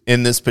Pietro.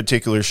 In this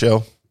particular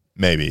show,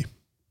 maybe.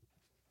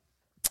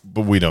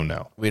 But we don't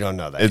know. We don't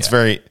know that It's yet.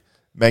 very...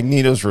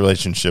 Magneto's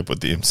relationship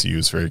with the MCU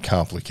is very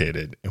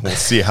complicated, and we'll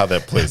see how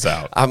that plays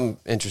out. I'm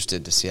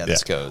interested to see how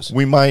this goes.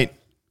 We might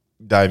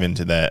dive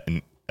into that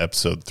in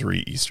episode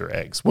 3, Easter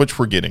eggs, which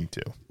we're getting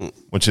to,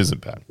 which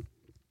isn't bad.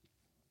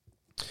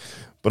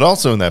 But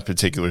also in that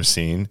particular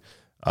scene,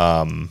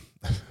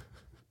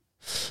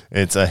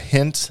 it's a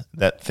hint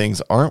that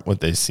things aren't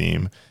what they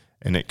seem,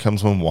 and it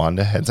comes when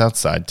Wanda heads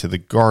outside to the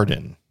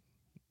garden.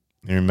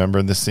 You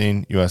remember the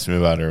scene you asked me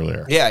about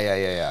earlier?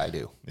 Yeah, I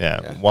do.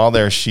 Yeah. While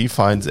there, she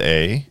finds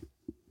a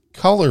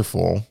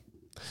colorful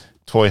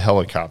toy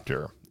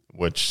helicopter,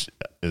 which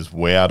is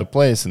way out of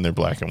place in their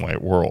black and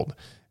white world.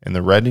 And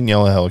the red and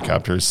yellow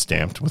helicopter is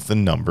stamped with the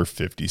number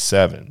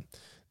 57.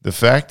 The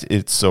fact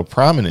it's so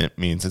prominent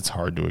means it's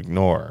hard to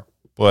ignore.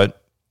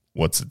 But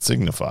what's it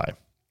signify?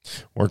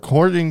 Well,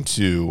 according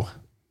to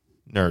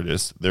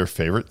Nerdist, their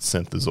favorite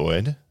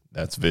synthezoid,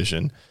 that's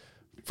Vision,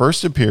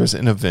 first appears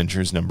in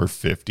Avengers number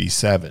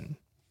 57.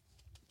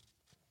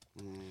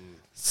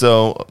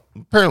 So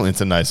apparently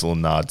it's a nice little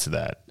nod to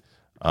that.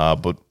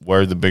 But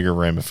where are the bigger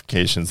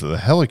ramifications of the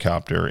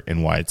helicopter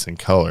and why it's in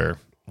color?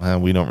 Well,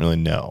 we don't really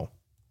know.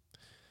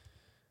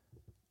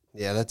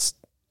 Yeah,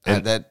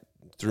 that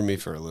threw me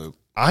for a loop.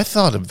 I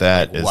thought of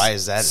that as Why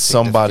is that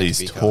somebody's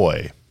significant to be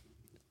toy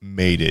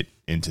made it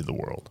into the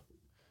world.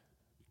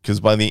 Because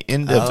by the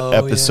end of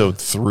episode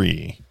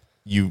 3,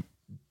 you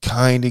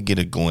kind of get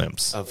a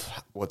glimpse Of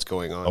what's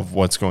going on. in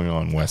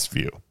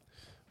Westview.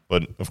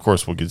 But, of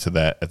course, we'll get to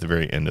that at the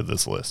very end of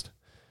this list.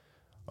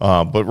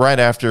 But right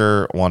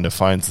after Wanda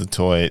finds the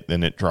toy,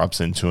 then it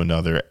drops into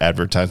another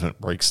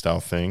advertisement break style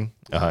thing.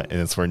 And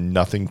it's where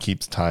nothing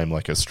keeps time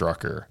like a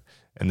Strucker.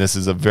 And this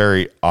is a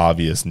very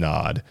obvious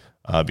nod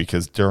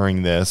because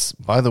during this,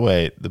 by the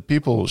way, the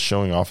people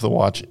showing off the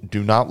watch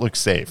do not look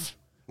safe.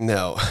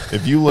 No.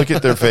 If you look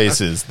at their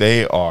faces,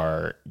 they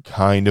are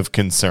kind of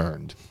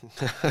concerned,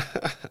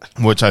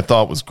 which I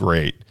thought was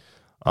great.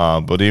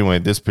 But anyway,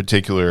 this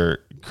particular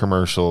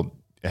commercial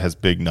has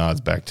big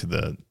nods back to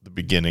the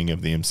beginning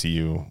of the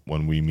MCU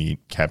when we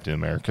meet Captain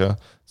America.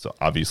 So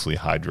obviously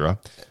Hydra.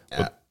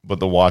 Yeah. But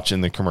the watch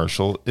in the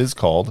commercial is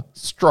called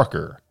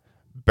Strucker.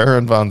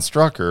 Baron von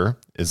Strucker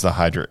is the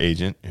Hydra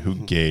agent who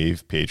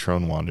gave Pietro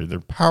and Wanda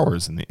their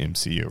powers in the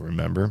MCU,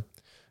 remember?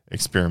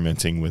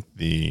 Experimenting with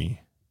the,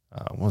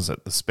 what was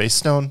it, the Space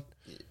Stone?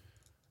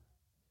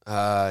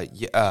 Yeah.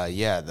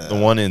 The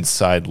one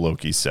inside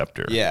Loki's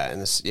scepter. Yeah,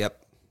 and this.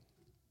 Yep.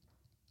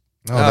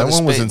 No, that the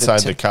one was spa- the inside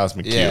te- the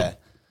Cosmic yeah. Cube.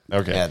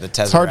 Okay. Yeah, the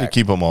It's hard to Tesseract.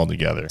 keep them all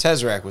together.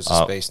 Tesseract was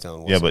the Space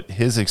Stone. Yeah, wasn't but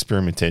his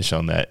experimentation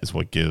on that is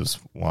what gives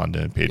Wanda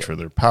and Pietro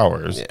their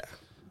powers. it?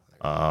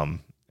 Yeah.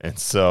 And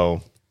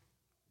so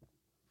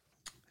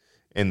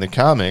in the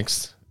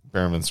comics,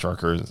 Baron von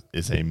Strucker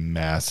is a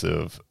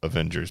massive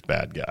Avengers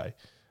bad guy.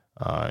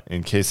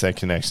 In case that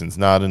connection's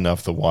not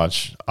enough, the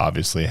watch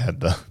obviously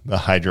had the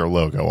Hydra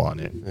logo on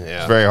it. Yeah.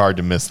 It's very hard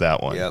to miss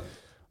that one. Yep.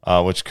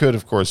 Which could,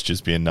 of course,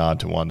 just be a nod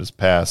to Wanda's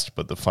past,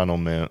 but the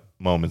final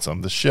moments on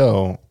the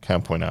show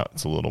kind of point out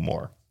it's a little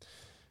more.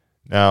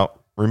 Now,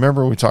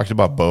 remember we talked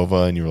about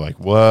Bova and you were like,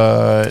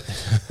 what?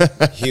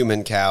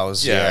 Human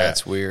cows. Yeah,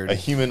 it's weird. A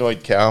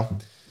humanoid cow. All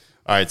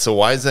right, so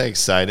why is that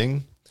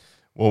exciting?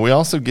 Well, we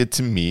also get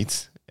to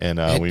meet,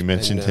 and we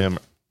mentioned him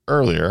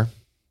earlier,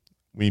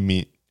 we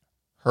meet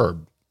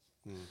Herb.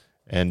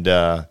 And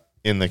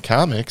in the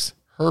comics,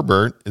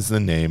 Herbert is the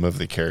name of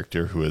the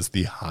character who is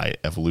the High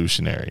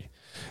Evolutionary.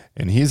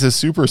 And he's a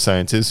super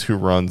scientist who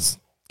runs,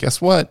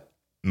 guess what?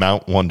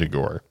 Mount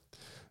Wundagore,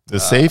 the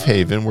safe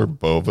haven where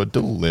Bova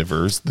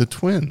delivers the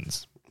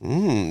twins.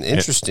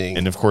 Interesting.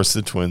 And of course,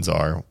 the twins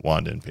are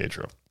Wanda and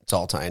Pedro. It's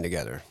all tying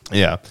together.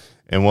 Yeah.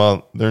 And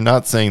while they're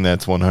not saying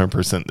that's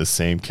 100% the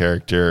same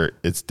character,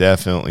 it's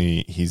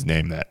definitely, he's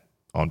named that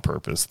on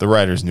purpose. The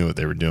writers knew what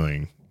they were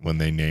doing when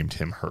they named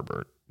him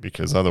Herbert,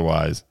 because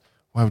otherwise,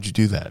 why would you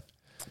do that?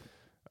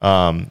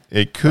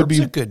 It could Herb's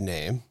be a good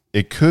name.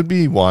 It could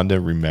be Wanda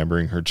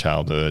remembering her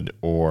childhood,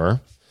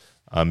 or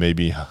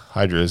maybe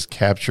Hydra has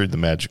captured the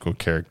magical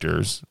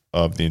characters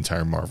of the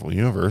entire Marvel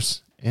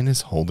Universe and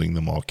is holding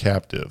them all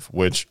captive,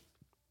 which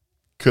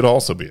could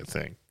also be a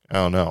thing. I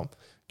don't know.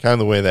 Kind of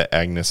the way that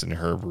Agnes and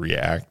Herb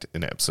react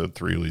in episode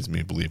 3 leads me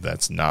to believe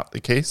that's not the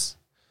case,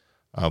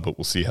 but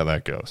we'll see how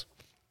that goes.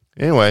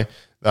 Anyway,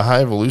 the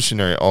High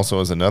Evolutionary also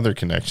has another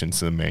connection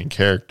to the main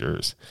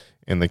characters.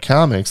 In the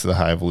comics, the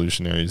High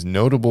Evolutionary is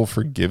notable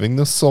for giving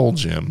the Soul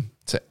Gem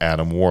to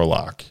Adam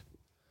Warlock.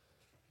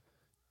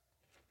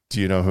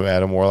 Do you know who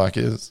Adam Warlock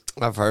is?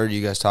 I've heard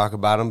you guys talk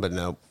about him, but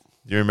nope.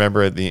 Do you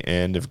remember at the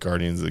end of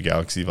Guardians of the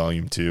Galaxy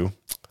Volume 2?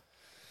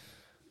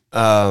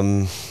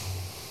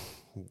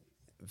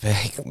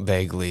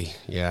 Vaguely,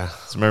 yeah.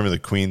 So remember the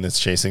queen that's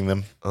chasing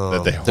them?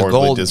 That they The horribly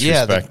gold, disrespected?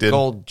 yeah, the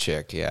gold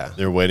chick, yeah.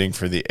 They're waiting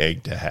for the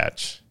egg to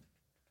hatch.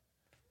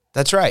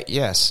 That's right,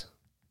 yes.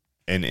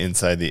 And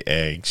inside the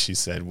egg, she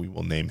said, we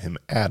will name him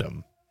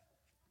Adam.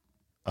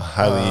 A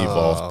highly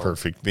evolved,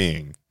 perfect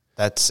being.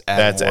 That's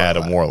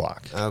Adam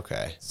Warlock.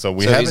 Okay. So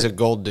he's a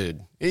gold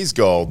dude. He's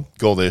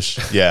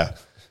goldish. Yeah.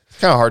 It's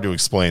kind of hard to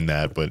explain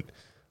that, but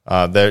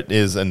there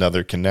is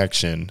another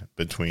connection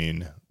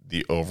between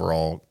the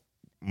overall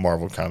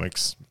Marvel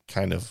Comics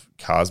kind of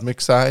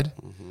cosmic side,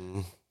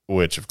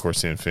 which, of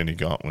course, the Infinity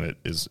Gauntlet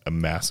is a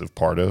massive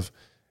part of,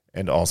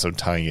 and also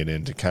tying it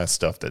into kind of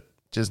stuff that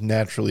just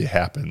naturally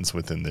happens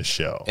within this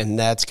show. And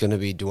that's going to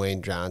be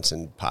Dwayne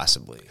Johnson,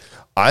 possibly.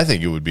 I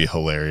think it would be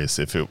hilarious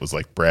if it was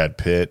like Brad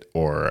Pitt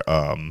or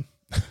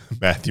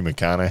Matthew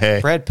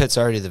McConaughey. Brad Pitt's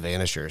already the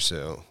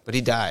Vanisher, but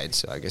he died,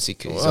 so I guess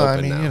he's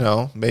open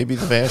now. Maybe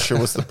the Vanisher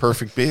was the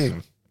perfect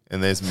being,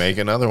 and they just make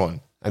another one.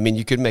 I mean,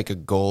 you could make a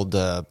gold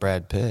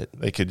Brad Pitt.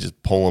 They could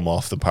just pull him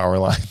off the power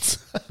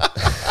lines.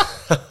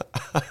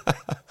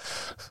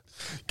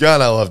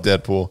 God, I love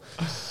Deadpool.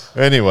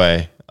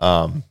 Anyway,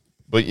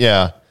 but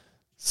yeah,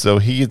 so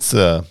he gets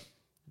a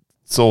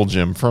Soul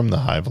Gem from the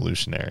High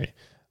Evolutionary.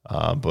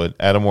 But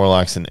Adam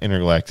Warlock's an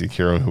intergalactic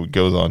hero who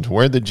goes on to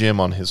wear the gem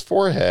on his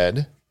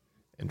forehead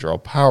and draw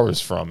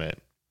powers from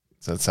it.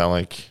 Does that sound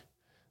like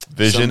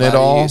Vision at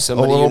all? A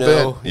little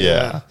bit?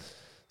 Yeah.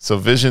 So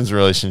Vision's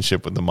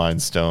relationship with the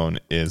Mind Stone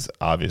is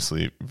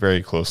obviously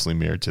very closely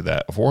mirrored to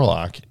that of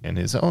Warlock and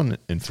his own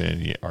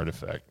Infinity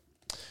Artifact.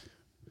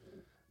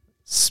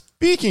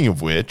 Speaking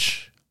of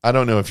which, I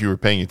don't know if you were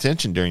paying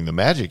attention during the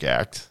Magic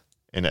Act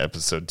in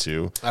episode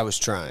 2. I was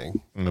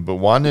trying. But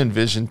Wanda and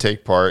Vision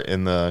take part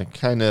in the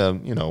kind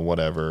of,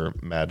 whatever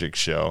magic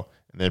show.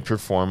 And they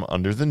perform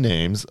under the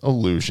names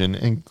Illusion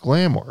and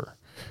Glamour.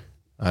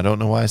 I don't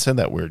know why I said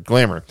that weird.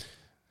 Glamour.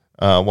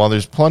 While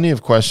there's plenty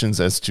of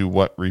questions as to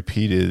what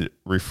repeated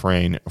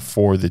refrain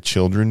 "for the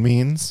children"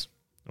 means,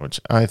 which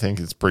I think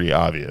is pretty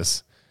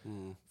obvious.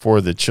 For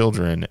the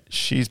children,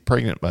 she's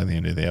pregnant by the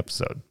end of the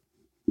episode.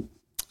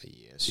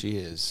 Yes, she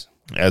is.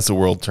 As the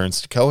world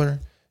turns to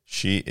color,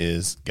 she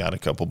is got a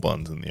couple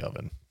buns in the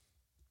oven.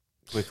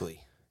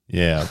 Quickly.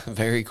 Yeah.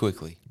 Very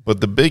quickly. But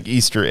the big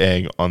Easter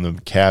egg on the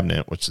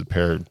cabinet, which the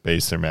pair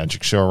base their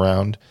magic show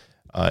around,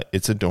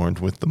 it's adorned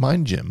with the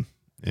Mind Gem.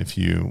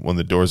 When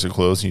the doors are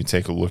closed and you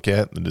take a look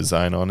at the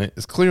design on it,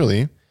 is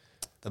clearly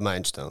the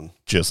Mind Stone,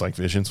 just like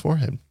Vision's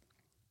forehead.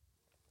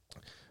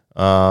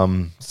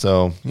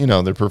 So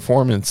their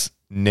performance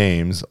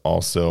names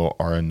also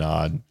are a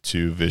nod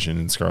to Vision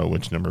in Scarlet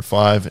Witch number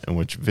 5, in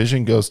which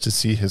Vision goes to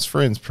see his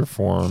friends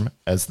perform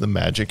as the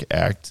magic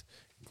act,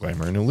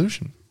 Glamour and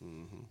Illusion.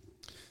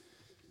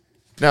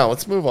 Now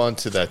let's move on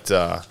to that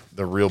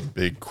the real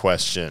big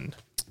question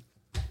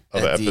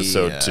of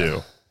episode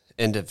 2.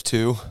 End of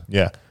 2.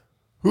 Yeah.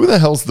 Who the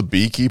hell's the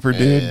beekeeper,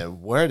 dude?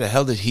 Where the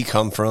hell did he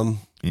come from?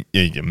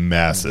 Yeah,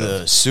 massive.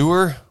 The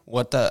sewer?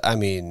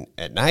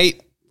 At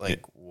night?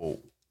 Whoa.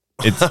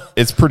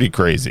 It's pretty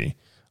crazy.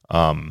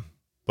 But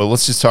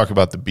let's just talk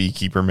about the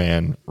beekeeper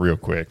man real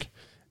quick.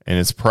 And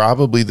it's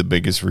probably the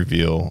biggest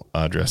reveal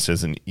dressed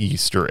as an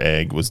Easter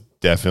egg was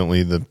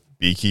definitely the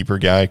beekeeper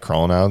guy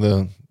crawling out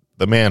of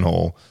the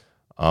manhole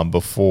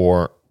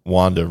before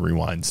Wanda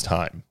rewinds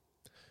time,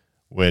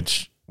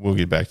 which we'll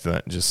get back to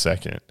that in just a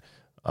second.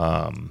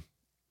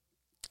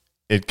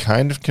 It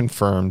kind of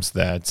confirms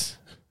that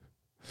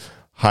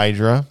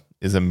Hydra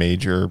is a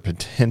major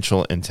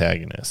potential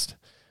antagonist.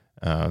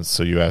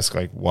 So you ask,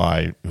 like,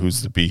 why?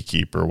 Who's the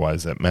beekeeper? Why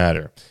does that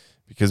matter?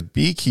 Because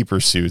beekeeper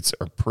suits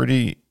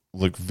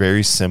look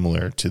very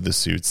similar to the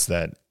suits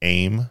that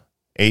AIM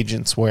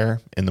agents wear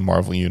in the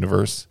Marvel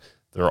Universe.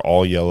 They're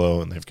all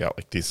yellow, and they've got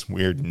like this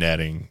weird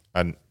netting.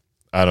 I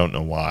don't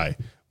know why,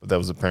 but that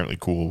was apparently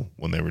cool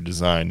when they were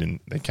designed, and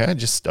they kind of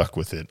just stuck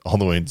with it all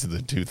the way into the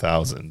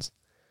 2000s.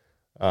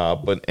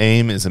 But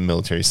AIM is a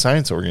military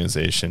science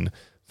organization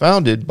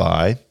founded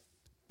by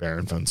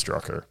Baron von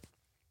Strucker.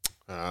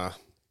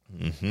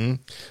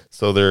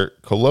 So they're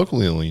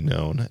colloquially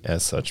known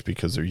as such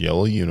because their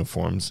yellow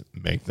uniforms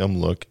make them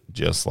look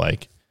just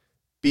like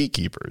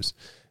beekeepers.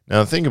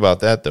 Now, the thing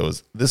about that, though,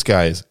 is this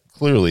guy is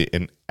clearly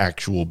an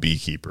actual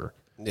beekeeper.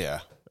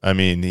 Yeah. I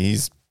mean,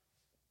 he's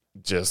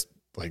just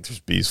like, there's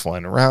bees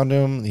flying around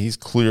him. He's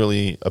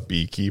clearly a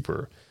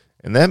beekeeper.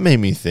 And that made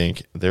me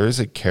think there is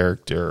a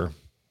character,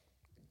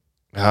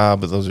 but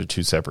those are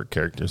two separate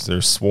characters.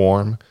 There's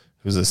Swarm,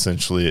 who's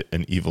essentially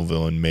an evil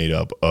villain made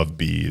up of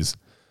bees.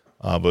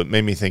 But it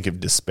made me think of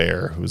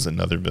Despair, who's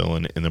another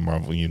villain in the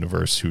Marvel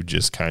Universe who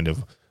just kind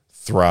of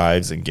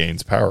thrives and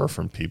gains power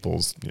from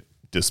people's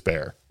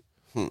despair.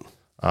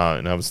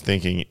 And I was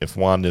thinking, if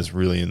Wanda's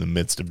really in the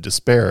midst of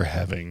despair,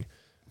 having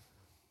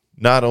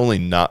not only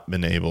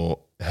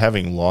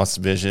having lost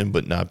Vision,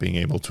 but not being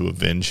able to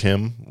avenge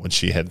him when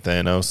she had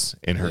Thanos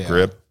in her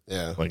grip,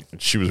 like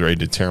she was ready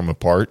to tear him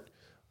apart.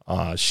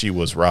 She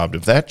was robbed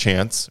of that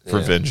chance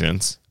for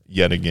vengeance.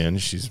 Yet again,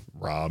 she's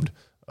robbed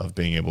of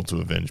being able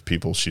to avenge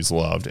people she's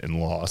loved and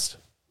lost.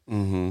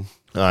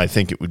 I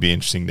think it would be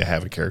interesting to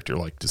have a character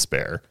like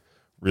Despair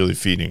really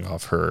feeding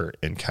off her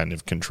and kind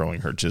of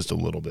controlling her just a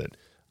little bit.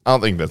 I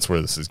don't think that's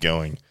where this is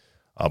going,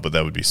 but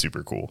that would be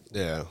super cool.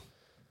 Yeah.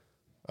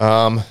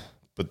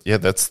 But yeah,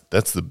 that's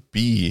the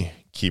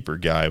beekeeper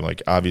guy.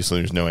 Like, obviously,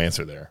 there's no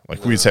answer there.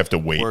 Like, we just have to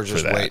wait for that.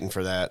 We're just waiting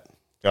for that.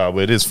 But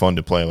it is fun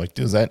to play. Like,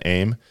 does that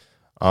AIM?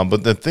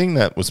 But the thing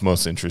that was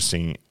most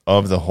interesting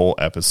of the whole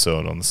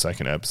episode, on the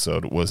second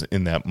episode, was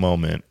in that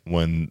moment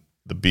when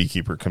the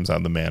beekeeper comes out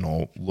of the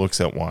manhole,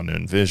 looks at Wanda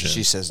and Vision.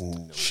 She says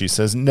no. She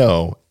says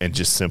no, and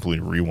just simply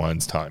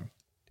rewinds time.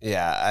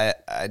 Yeah,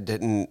 I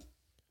didn't.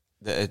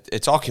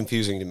 It's all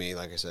confusing to me,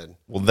 like I said.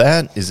 Well,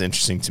 that is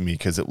interesting to me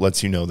because it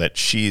lets you know that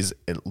she's,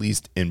 at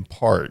least in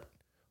part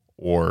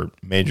or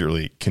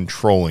majorly,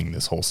 controlling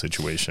this whole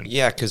situation.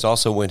 Yeah, because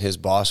also when his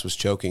boss was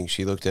choking,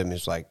 she looked at him and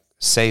was like,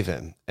 save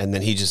him. And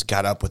then he just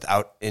got up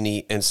without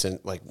any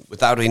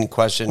without any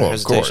question or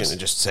hesitation, and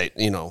just say,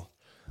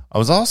 I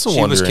was also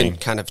wondering. She was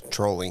kind of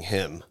trolling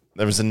him.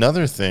 There was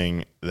another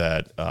thing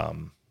that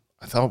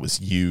I thought it was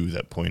you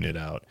that pointed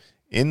out.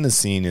 In the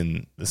scene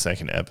in the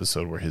second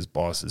episode where his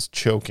boss is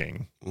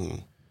choking,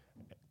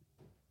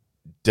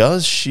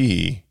 does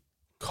she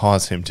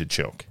cause him to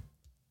choke?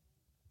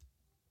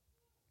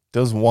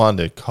 Does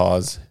Wanda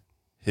cause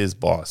his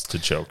boss to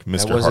choke,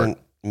 Mr. That wasn't Hart?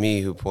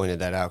 me who pointed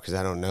that out because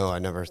I don't know. I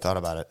never thought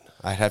about it.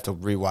 I'd have to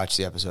rewatch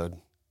the episode.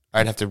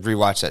 I'd have to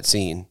rewatch that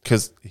scene.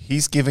 Because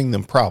he's giving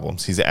them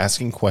problems. He's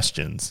asking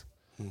questions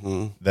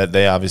that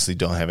they obviously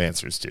don't have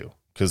answers to.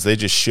 Because they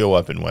just show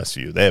up in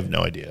Westview. They have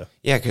no idea.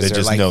 Yeah, because they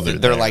just know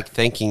they're like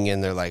thinking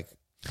and they're like,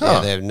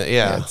 huh.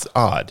 Yeah, It's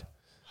odd.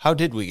 How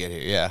did we get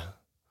here? Yeah.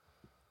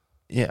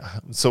 Yeah.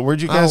 So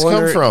where'd you guys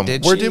come from?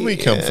 Where did we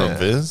come from, Yeah.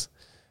 Viz?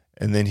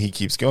 And then he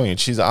keeps going. And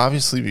she's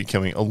obviously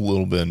becoming a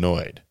little bit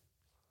annoyed.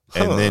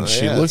 And then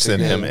she looks at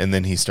him and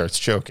then he starts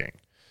choking.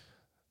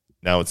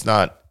 Now, it's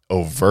not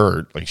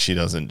overt. Like, she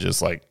doesn't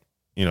just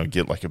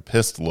get like a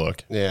pissed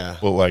look. Yeah.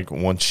 But like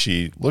once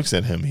she looks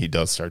at him, he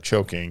does start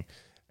choking.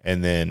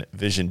 And then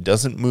Vision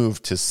doesn't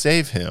move to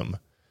save him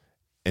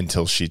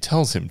until she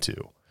tells him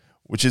to,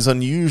 which is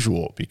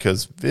unusual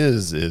because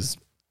Viz is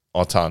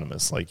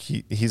autonomous. Like,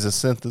 he's a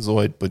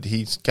synthezoid, but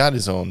he's got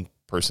his own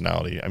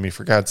personality. I mean,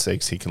 for God's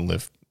sakes, he can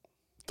lift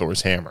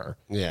Thor's hammer.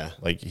 Yeah.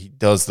 Like, he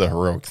does the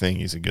heroic thing.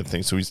 He's a good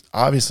thing. So he's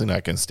obviously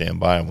not going to stand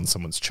by when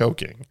someone's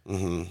choking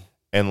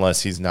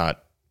unless he's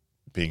not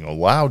being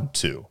allowed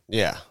to.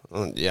 Yeah.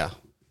 Yeah.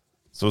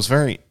 So it's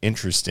very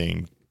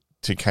interesting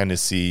to kind of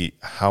see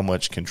how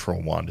much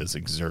control Wanda's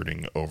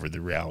exerting over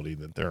the reality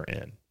that they're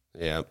in.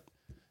 Yeah.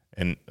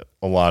 And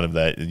a lot of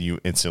that you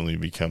instantly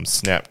become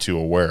snap to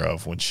aware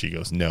of when she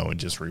goes no and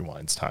just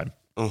rewinds time.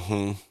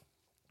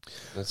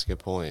 That's a good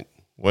point.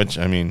 Which,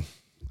 I mean,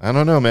 I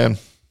don't know, man.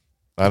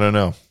 I don't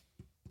know.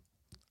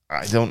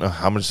 I don't know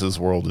how much of this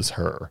world is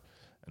her.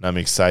 And I'm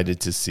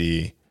excited to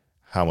see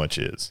how much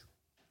is.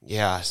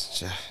 Yeah.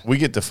 We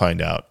get to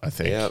find out, I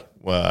think. Yep.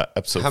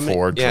 Episode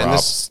 4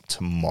 drops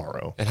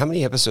tomorrow. And how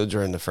many episodes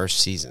are in the first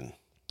season?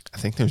 I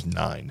think there's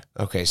 9.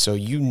 Okay, so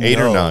 8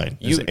 or 9.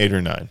 There's 8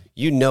 or 9.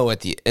 You know,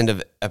 at the end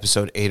of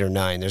episode 8 or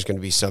 9, there's going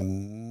to be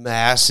some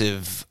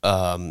massive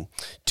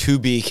to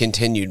be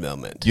continued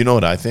moment. You know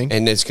what I think?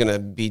 And it's going to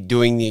be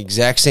doing the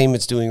exact same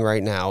it's doing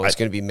right now. It's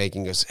going to be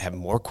making us have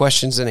more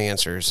questions than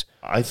answers.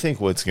 I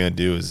think what it's going to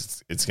do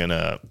is it's going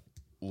to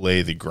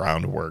lay the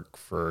groundwork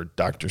for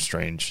Doctor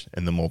Strange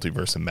and the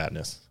Multiverse of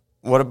Madness.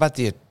 What about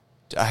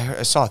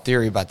I saw a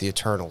theory about the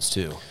Eternals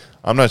too.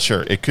 I'm not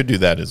sure. It could do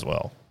that as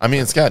well. I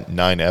mean, it's got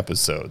 9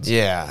 episodes.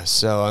 Yeah,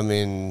 so, I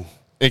mean...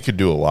 It could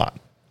do a lot.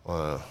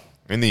 Wow.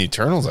 And the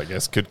Eternals, I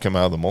guess, could come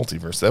out of the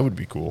multiverse. That would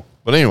be cool.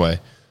 But anyway,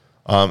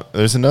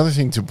 there's another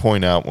thing to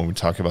point out when we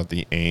talk about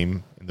the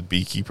AIM and the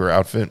Beekeeper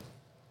outfit.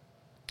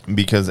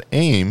 Because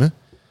AIM,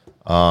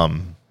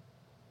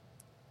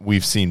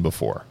 we've seen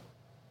before.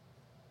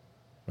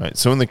 Right?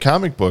 So in the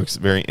comic books,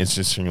 very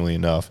interestingly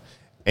enough,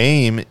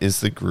 AIM is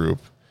the group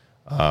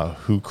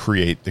who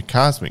create the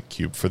Cosmic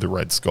Cube for the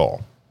Red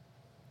Skull.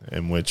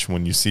 In which,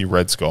 when you see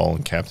Red Skull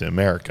in Captain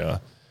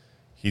America,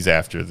 he's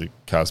after the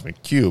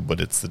Cosmic Cube,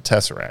 but it's the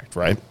Tesseract,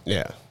 right?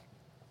 Yeah.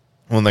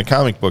 Well, in the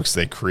comic books,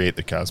 they create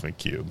the Cosmic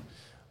Cube.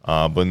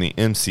 But in the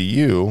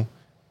MCU,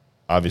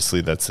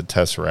 obviously that's the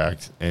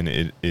Tesseract, and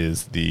it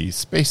is the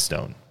Space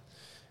Stone.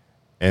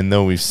 And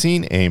though we've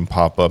seen AIM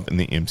pop up in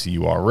the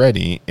MCU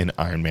already in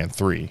Iron Man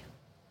 3.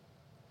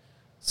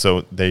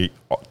 So they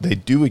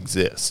do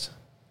exist,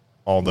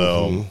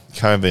 although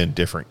kind of in a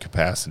different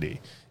capacity.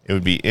 It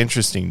would be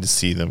interesting to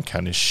see them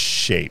kind of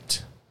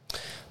shaped.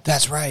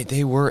 That's right.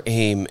 They were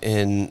AIM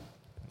in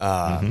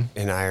Iron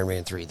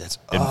Man 3. That's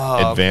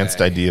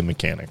Advanced Idea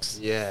Mechanics.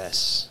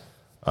 Yes.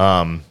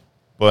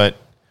 But,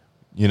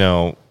 you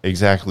know,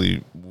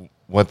 exactly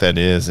what that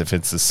is, if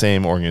it's the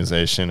same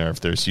organization or if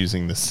they're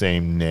using the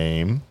same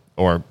name.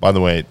 Or, by the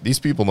way, these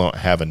people don't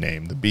have a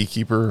name. The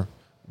Beekeeper,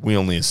 we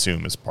only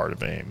assume is part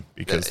of AIM.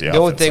 Because the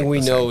only thing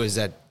we know is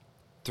that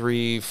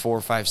 3,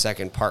 4, 5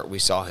 second part we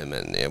saw him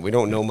in. And we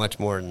don't know much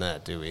more than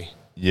that, do we?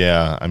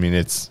 Yeah, I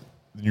mean,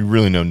 you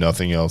really know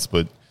nothing else,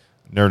 but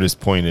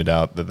Nerdist pointed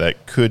out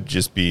that could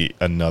just be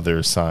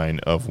another sign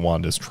of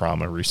Wanda's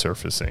trauma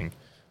resurfacing.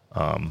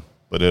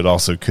 But it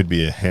also could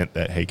be a hint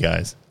that, hey,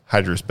 guys,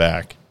 Hydra's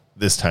back.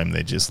 This time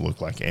they just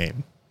look like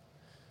AIM.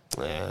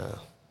 Yeah.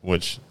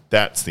 Which,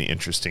 that's the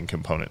interesting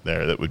component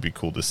there. That would be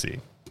cool to see.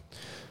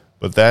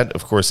 But that,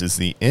 of course, is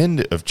the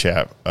end of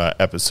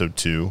episode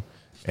 2.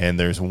 And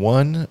there's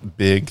one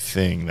big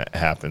thing that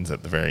happens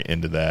at the very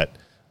end of that.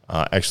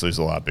 Actually, there's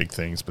a lot of big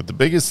things. But the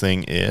biggest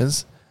thing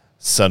is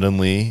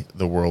suddenly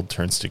the world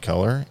turns to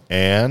color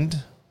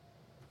and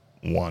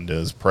Wanda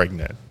is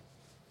pregnant.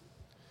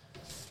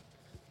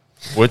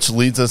 Which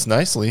leads us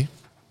nicely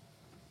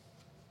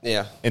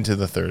into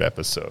the 3rd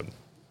episode.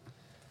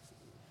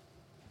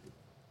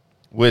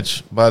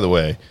 Which, by the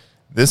way,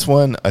 this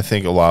one, I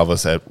think a lot of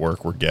us at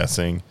work were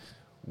guessing.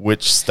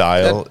 Which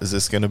style is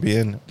this going to be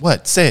in?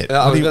 What? Say it.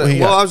 I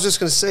was just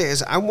going to say,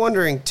 I'm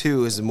wondering,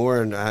 too, as the more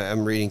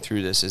I'm reading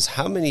through this, is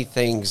how many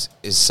things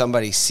is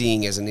somebody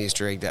seeing as an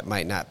Easter egg that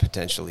might not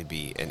potentially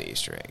be an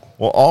Easter egg?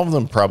 Well, all of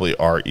them probably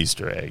are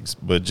Easter eggs,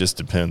 but it just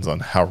depends on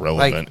how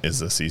relevant is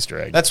this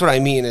Easter egg. That's what I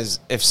mean, is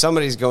if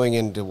somebody's going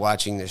into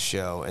watching this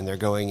show and they're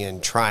going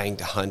in trying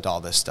to hunt all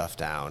this stuff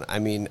down, I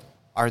mean,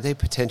 are they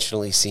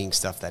potentially seeing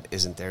stuff that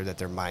isn't there, that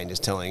their mind is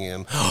telling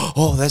them,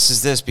 oh, this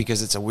is this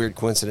because it's a weird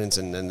coincidence?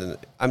 And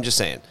I'm just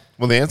saying.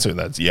 Well, the answer to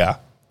that's yeah.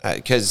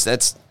 Because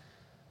that's,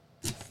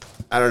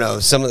 I don't know,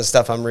 some of the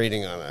stuff I'm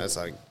reading on it, it's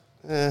like,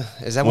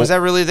 was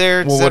that really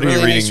there? Well, what are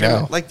you reading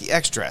now? Like the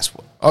X dress.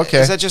 Okay.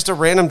 Is that just a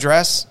random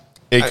dress?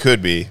 It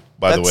could be,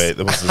 by the way.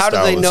 That was the how do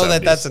style they of the know 70s.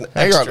 that that's an X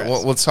Hang on, dress?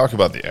 well, let's talk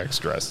about the X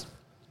dress.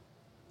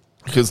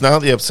 Because now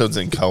the episode's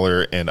in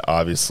color, and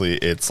obviously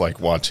it's like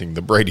watching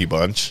the Brady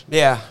Bunch.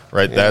 Yeah.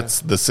 Right? Yeah.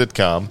 That's the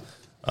sitcom,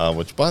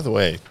 which, by the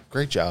way,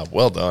 great job.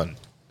 Well done.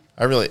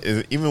 I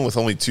really, even with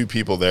only 2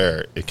 people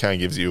there, it kind of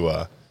gives you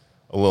a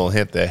little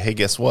hint that, hey,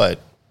 guess what?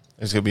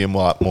 There's going to be a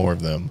lot more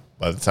of them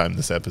by the time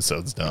this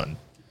episode's done.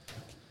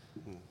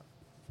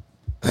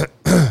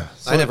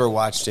 I never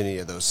watched any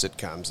of those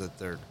sitcoms that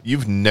they're...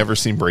 You've never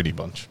seen Brady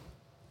Bunch?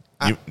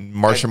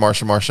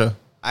 Marsha?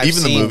 I've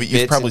Even the seen movie?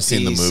 You've bits probably and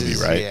seen the movie,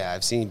 pieces. right? Yeah,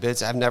 I've seen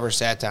bits. I've never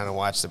sat down and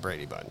watched the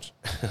Brady Bunch.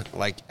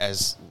 Like,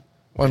 as...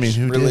 Well, I mean,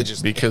 who did?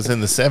 Because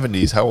in the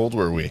 70s, how old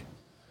were we?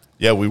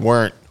 Yeah, we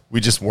weren't. We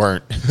just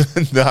weren't.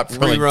 Not for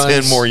like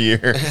Reruns. 10 more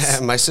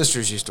years. My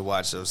sisters used to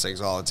watch those things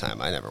all the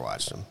time. I never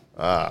watched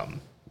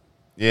them.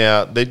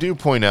 Yeah, they do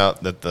point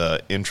out that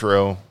the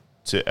intro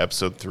to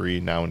episode 3,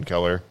 now in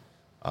color,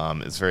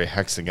 is very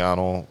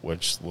hexagonal,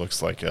 which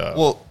looks like a...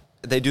 Well,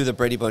 they do the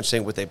Brady Bunch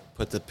thing where they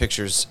put the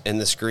pictures in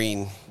the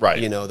screen. Right.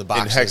 You know, the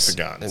boxes. In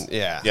hexagons. And,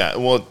 yeah. Yeah,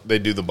 well, they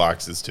do the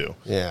boxes too.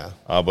 Yeah.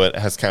 But it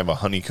has kind of a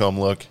honeycomb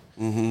look,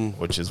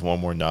 which is one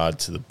more nod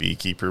to the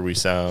Beekeeper we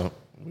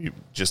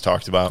just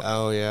talked about.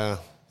 Oh, yeah.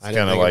 It's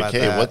kind of like,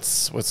 hey,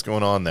 what's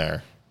going on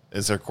there?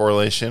 Is there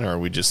correlation, or are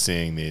we just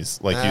seeing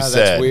these? Like you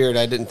said. That's weird.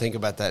 I didn't think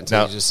about that until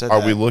Now, you just said are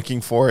that. we looking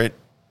for it?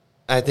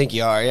 I think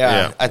you are,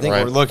 yeah. I think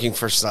right. we're looking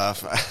for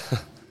stuff.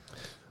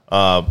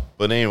 But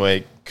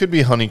anyway, could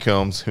be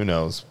honeycombs. Who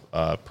knows?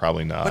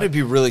 Probably not. But it'd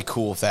be really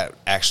cool if that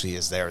actually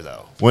is there,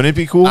 though. Wouldn't it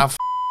be cool?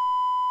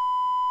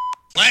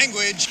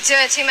 Language.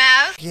 Dirty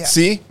mouth. Yeah.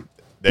 See?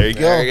 There you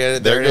go.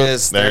 There it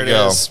is. There you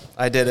go.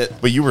 I did it.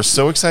 But you were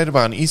so excited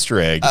about an Easter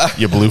egg,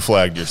 you blue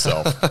flagged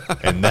yourself.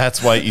 And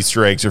that's why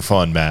Easter eggs are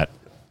fun, Matt.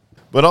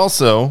 But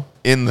also,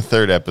 in the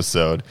 3rd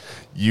episode,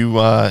 you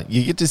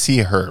get to see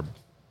Herb,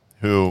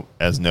 who,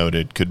 as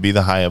noted, could be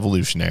the High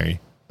Evolutionary,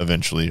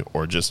 eventually,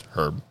 or just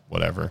Herb,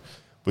 whatever.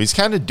 But he's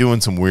kind of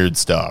doing some weird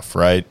stuff,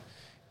 right?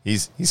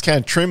 He's kind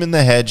of trimming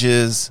the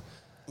hedges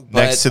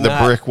next to the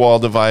brick wall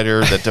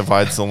divider that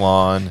divides the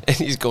lawn. And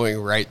he's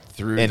going right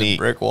through And the he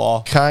brick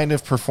wall. kind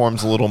of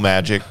performs a little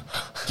magic,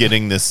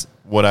 getting this,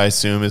 what I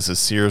assume is a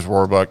Sears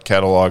Roebuck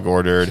catalog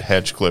ordered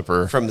hedge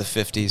clipper From the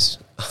 50s.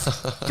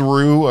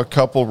 through a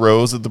couple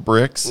rows of the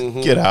bricks.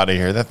 Get out of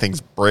here. That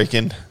thing's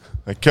breaking.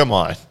 Like, come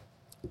on.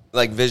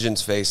 Like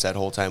Vision's face that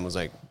whole time was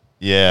like,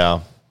 Yeah.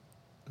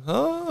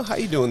 oh, how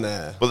you doing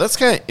that? Well, that's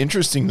kind of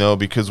interesting, though,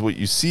 because what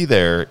you see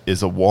there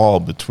is a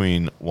wall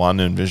between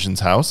Wanda and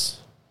Vision's house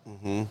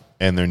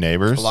and their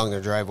neighbors. Along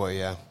their driveway,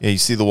 yeah. Yeah, you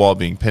see the wall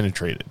being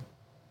penetrated.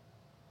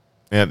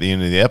 And at the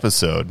end of the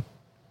episode,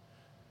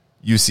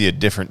 you see a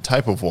different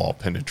type of wall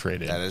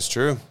penetrated. That is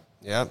true.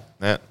 Yeah.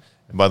 And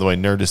by the way,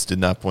 Nerdist did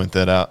not point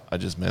that out. I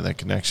just made that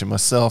connection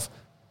myself.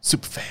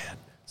 Super fan.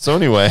 So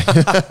anyway,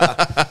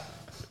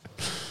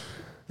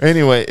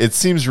 it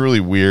seems really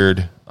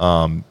weird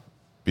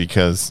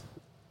because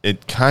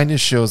it kind of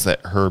shows that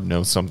Herb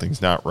knows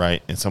something's not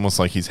right. It's almost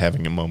like he's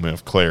having a moment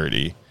of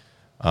clarity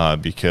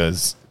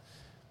because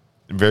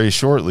very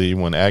shortly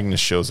when Agnes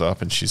shows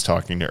up and she's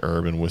talking to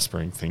Herb and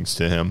whispering things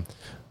to him,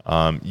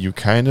 you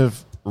kind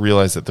of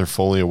realize that they're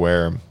fully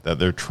aware that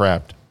they're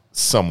trapped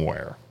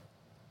somewhere.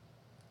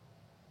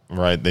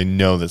 Right? They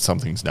know that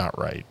something's not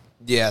right.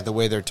 Yeah, the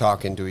way they're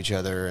talking to each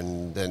other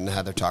and then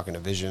how they're talking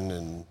to Vision.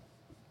 And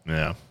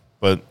Yeah.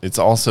 But it's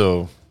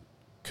also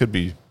could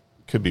be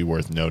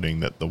worth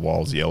noting that the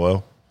wall's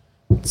yellow,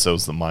 and so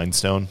is the Mind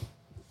Stone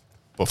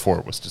before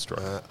it was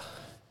destroyed.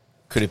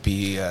 could it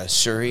be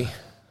Shuri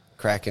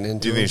cracking into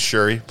Do you him? think it's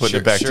Shuri putting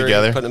it back Shuri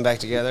together? Putting them back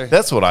together?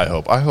 That's what I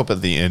hope. I hope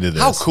at the end of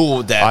this. How cool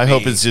would that I be?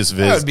 hope it's just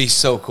Viz. That would be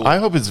so cool. I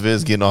hope it's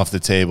Viz getting off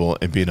the table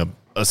and being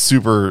a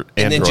super and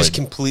android. then just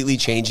completely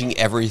changing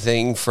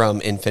everything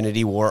from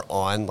Infinity War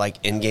on,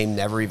 like Endgame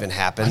never even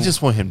happened. I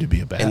just want him to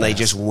be a badass. and they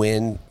just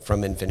win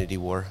from Infinity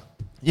War.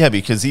 Yeah,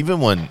 because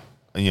even when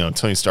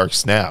Tony Stark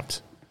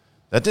snapped,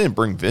 that didn't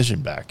bring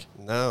Vision back.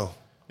 No.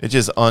 It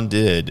just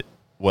undid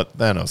what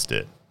Thanos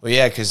did. Well,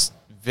 yeah, because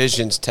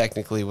Visions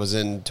technically was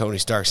in Tony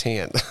Stark's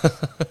hand.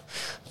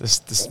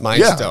 this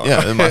Mind Stone.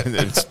 Yeah.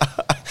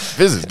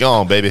 Viz is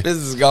gone, baby. This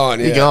is gone.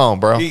 He yeah. gone,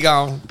 bro. He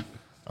gone.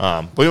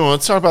 But anyway,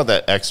 let's talk about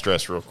that X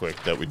dress real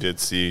quick that we did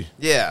see.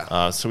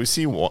 Yeah. So we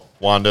see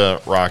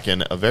Wanda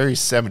rocking a very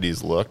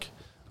 70s look,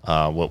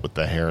 what with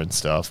the hair and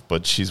stuff.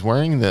 But she's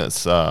wearing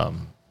this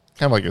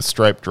kind of like a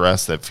striped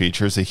dress that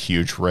features a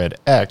huge red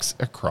X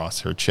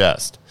across her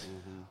chest.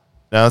 Mm-hmm.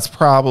 Now, it's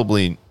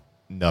probably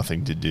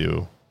nothing to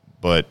do,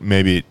 but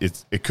maybe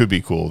it could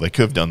be cool. They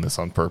could have done this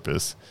on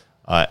purpose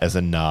as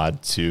a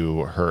nod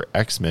to her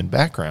X-Men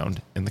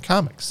background in the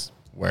comics,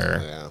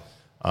 where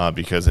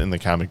because in the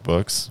comic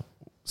books,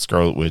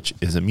 Scarlet Witch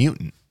is a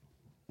mutant.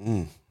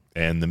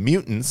 And the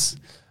mutants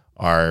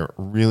are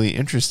really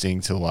interesting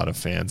to a lot of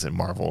fans at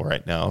Marvel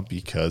right now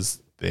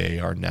because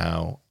they are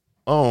now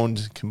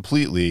owned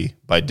completely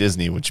by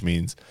Disney, which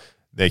means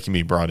they can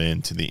be brought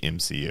into the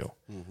MCU,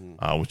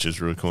 which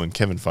is really cool. And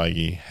Kevin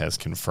Feige has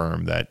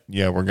confirmed that,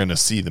 we're going to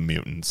see the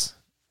mutants.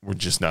 We're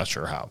just not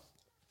sure how.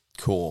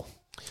 Cool.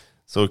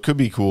 So it could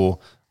be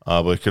cool,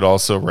 but it could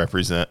also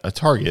represent a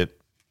target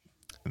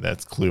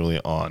that's clearly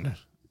on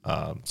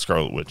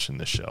Scarlet Witch in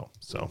this show.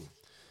 So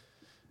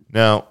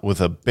now with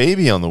a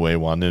baby on the way,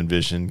 Wanda and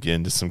Vision get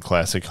into some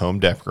classic home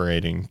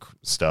decorating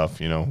stuff,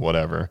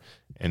 whatever.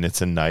 And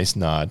it's a nice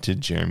nod to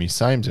Jeremy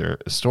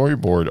Simser, a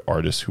storyboard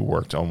artist who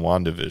worked on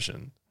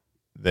WandaVision.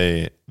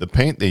 The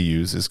paint they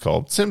use is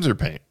called Simser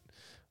paint,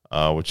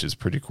 which is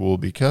pretty cool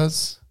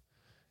because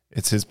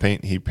it's his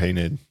paint he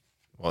painted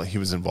while he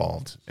was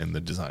involved in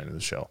the design of the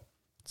show.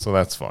 So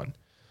that's fun.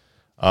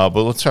 But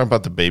let's talk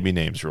about the baby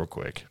names real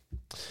quick.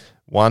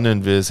 Wanda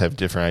and Viz have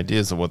different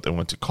ideas of what they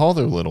want to call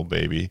their little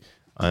baby.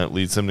 It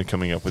leads them to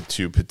coming up with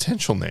two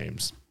potential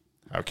names.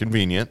 How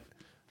convenient.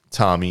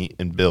 Tommy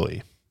and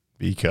Billy.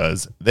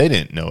 Because they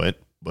didn't know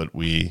it, but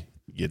we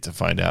get to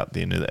find out at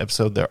the end of the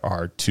episode there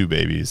are two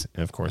babies.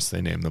 And, of course,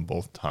 they name them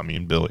both Tommy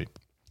and Billy.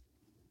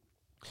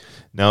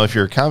 Now, if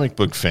you're a comic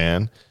book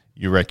fan,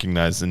 you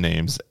recognize the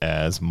names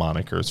as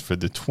monikers for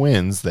the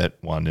twins that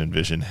Wanda and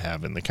Vision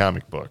have in the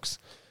comic books.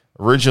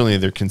 Originally,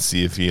 they're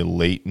conceived via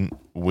latent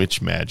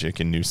witch magic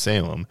in New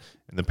Salem,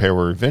 and the pair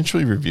were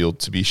eventually revealed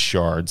to be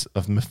shards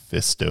of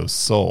Mephisto's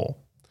soul,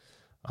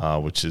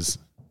 which is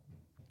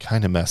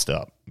kind of messed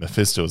up.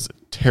 Mephisto's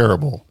a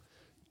terrible,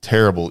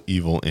 terrible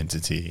evil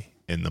entity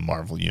in the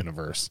Marvel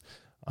Universe,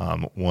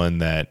 one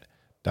that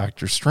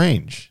Doctor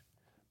Strange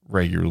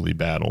regularly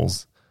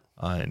battles,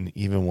 and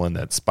even one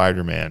that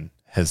Spider-Man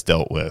has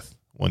dealt with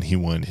when he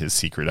won his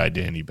secret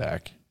identity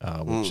back,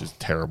 which is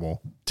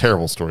terrible,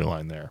 terrible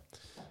storyline there.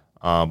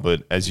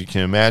 But as you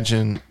can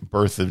imagine,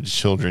 birth of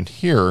children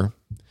here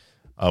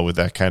with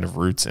that kind of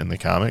roots in the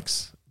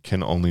comics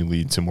can only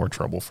lead to more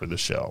trouble for the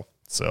show.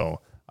 So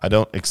I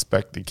don't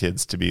expect the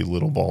kids to be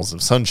little balls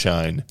of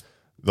sunshine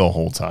the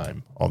whole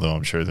time, although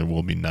I'm sure there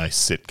will be nice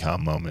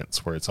sitcom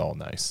moments where it's all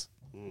nice.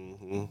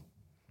 Mm-hmm.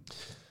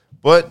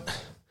 But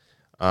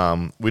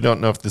We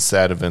don't know if the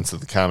sad events of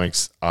the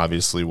comics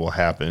obviously will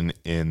happen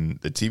in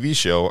the TV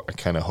show. I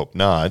kind of hope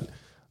not,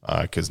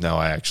 because now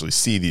I actually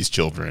see these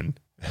children,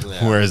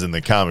 whereas in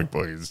the comic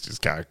book, it's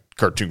just kind of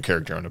cartoon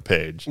character on a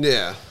page.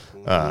 Yeah.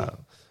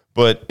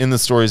 But in the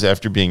stories,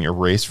 after being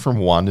erased from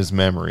Wanda's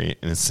memory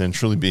and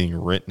essentially being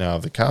written out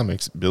of the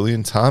comics, Billy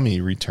and Tommy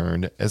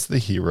returned as the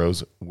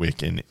heroes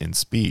Wiccan and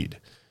Speed.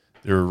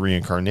 They were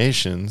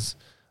reincarnations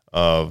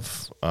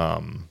of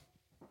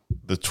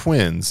the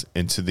twins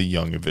into the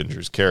Young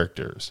Avengers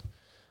characters,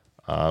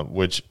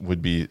 which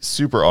would be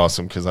super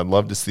awesome because I'd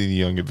love to see the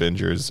Young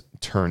Avengers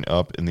turn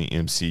up in the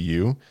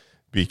MCU,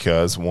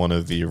 because one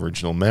of the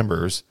original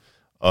members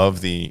of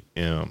the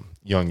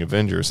Young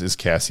Avengers is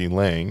Cassie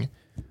Lang,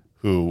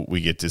 who we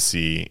get to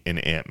see in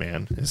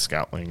Ant-Man, is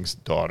Scott Lang's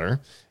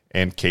daughter,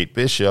 and Kate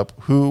Bishop,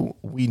 who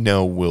we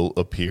know will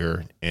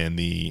appear in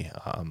the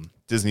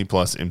Disney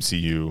Plus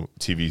MCU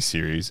TV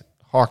series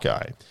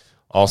Hawkeye.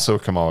 Also,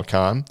 Kamala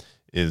Khan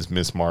is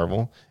Miss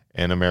Marvel,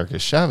 and America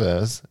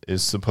Chavez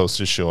is supposed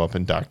to show up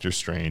in Doctor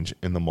Strange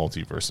in the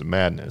Multiverse of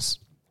Madness.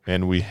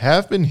 And we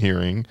have been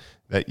hearing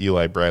that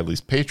Eli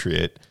Bradley's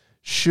Patriot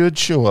should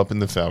show up in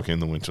the Falcon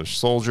and the Winter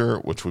Soldier,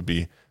 which would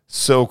be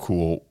so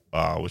cool,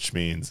 which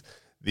means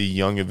the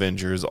Young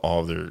Avengers,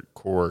 all of their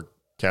core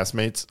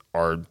castmates,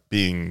 are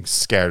being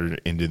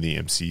scattered into the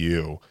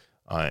MCU,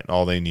 and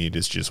all they need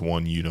is just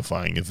one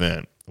unifying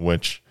event,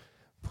 which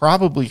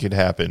probably could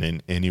happen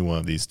in any one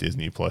of these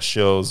Disney Plus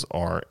shows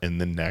or in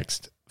the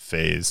next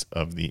phase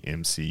of the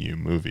MCU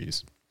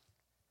movies.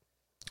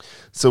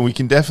 So we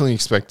can definitely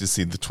expect to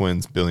see the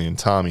twins, Billy and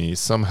Tommy,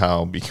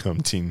 somehow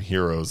become team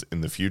heroes in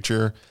the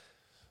future.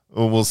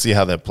 We'll see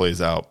how that plays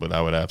out, but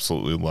I would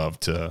absolutely love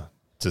to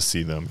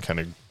see them kind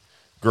of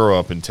grow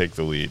up and take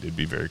the lead. It'd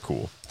be very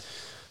cool.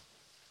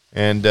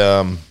 And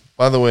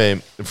by the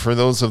way, for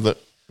those of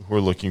who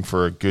are looking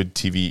for good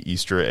TV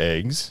Easter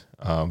eggs,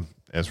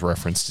 as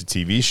reference to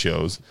TV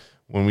shows,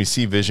 when we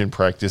see Vision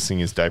practicing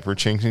his diaper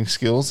changing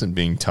skills and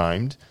being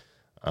timed,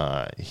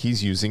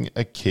 he's using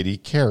a Kitty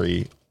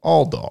Carry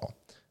All doll,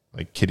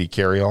 like Kitty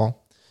Carry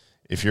All.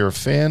 If you're a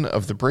fan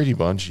of the Brady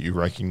Bunch, you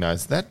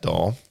recognize that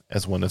doll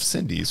as one of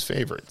Cindy's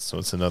favorites. So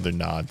it's another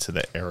nod to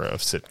the era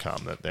of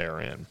sitcom that they're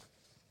in.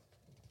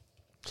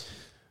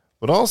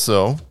 But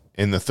also,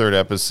 in the third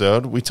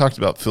episode, we talked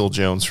about Phil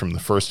Jones from the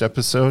first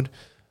episode.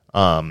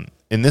 In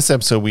this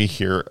episode, we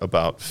hear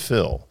about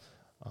Phil.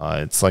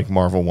 It's like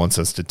Marvel wants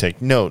us to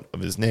take note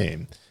of his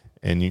name.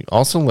 And you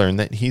also learn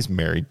that he's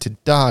married to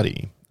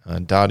Dottie.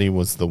 Dottie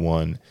was the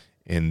one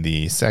in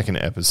the second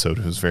episode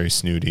who's very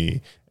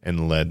snooty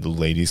and led the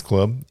ladies'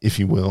 club, if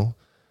you will.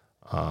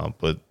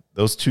 But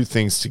those two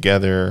things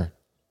together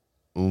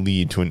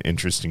lead to an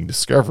interesting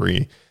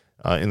discovery.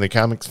 In the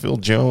comics, Phil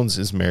Jones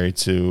is married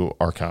to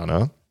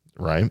Arcana,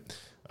 right?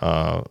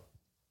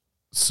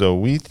 So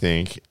we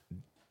think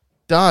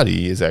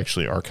Dottie is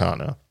actually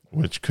Arcana,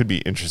 which could be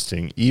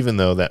interesting, even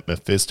though that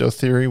Mephisto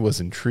theory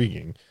was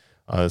intriguing.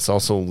 This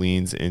also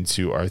leans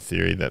into our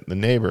theory that the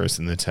neighbors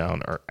in the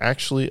town are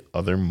actually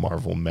other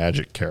Marvel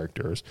magic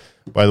characters.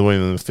 By the way,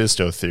 the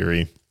Mephisto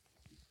theory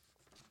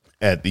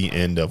at the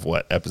end of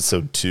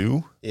episode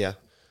 2? Yeah.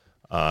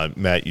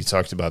 Matt, you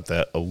talked about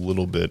that a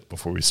little bit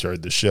before we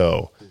started the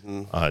show.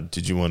 Mm-hmm.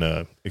 Did you want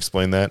to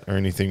explain that or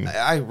anything?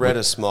 I read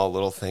a small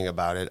little thing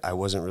about it. I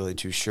wasn't really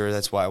too sure.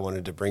 That's why I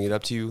wanted to bring it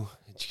up to you,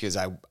 because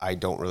I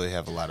don't really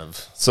have a lot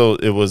of... So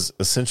it was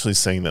essentially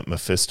saying that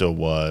Mephisto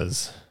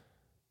was...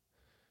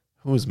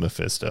 Who was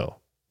Mephisto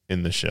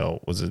in the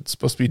show? Was it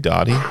supposed to be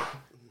Dottie?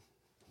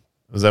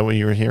 Was that what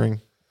you were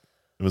hearing?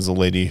 It was a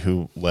lady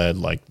who led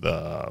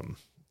the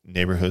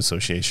neighborhood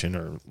association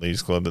or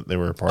ladies club that they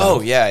were a part of.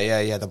 Oh,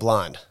 yeah, the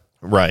blonde.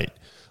 Right.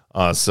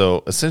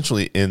 So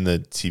essentially in the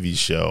TV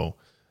show,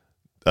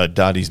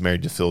 Dottie's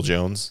married to Phil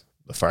Jones,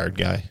 the fired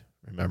guy,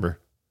 remember?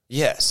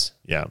 Yes.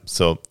 Yeah.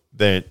 So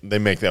they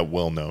make that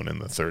well known in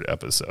the third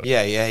episode.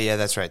 Yeah,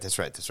 that's right.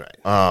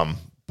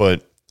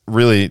 But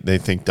really they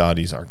think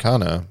Dottie's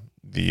Arcana,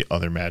 the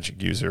other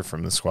magic user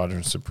from the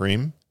Squadron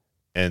Supreme,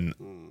 and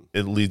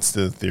it leads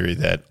to the theory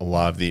that a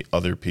lot of the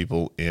other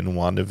people in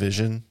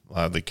WandaVision, a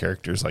lot of the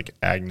characters like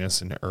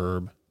Agnes and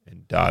Herb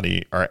and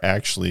Dottie, are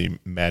actually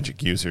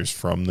magic users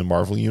from the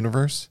Marvel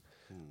Universe,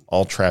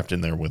 all trapped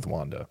in there with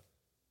Wanda.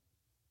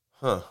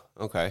 Huh,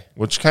 okay.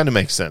 Which kind of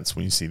makes sense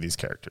when you see these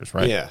characters,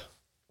 right? Yeah.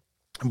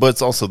 But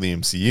it's also the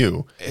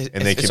MCU.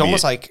 It's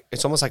almost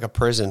like a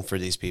prison for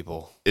these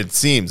people. It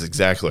seems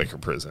exactly like a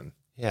prison.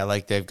 Yeah,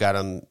 like they've got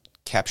them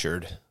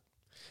captured.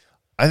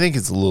 I think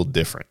it's a little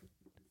different.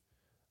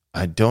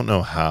 I don't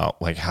know how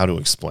to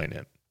explain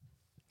it.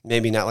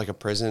 Maybe not like a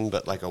prison,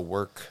 but like a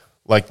work.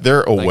 Like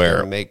they're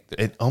aware.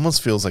 It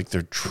almost feels like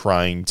they're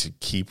trying to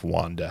keep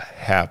Wanda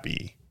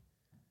happy.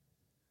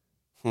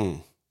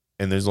 And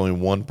there's only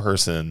one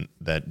person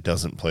that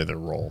doesn't play their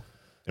role.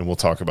 And we'll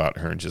talk about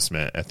her in just a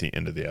minute at the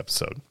end of the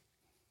episode.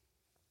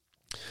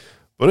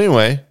 But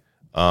anyway,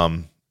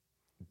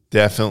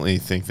 definitely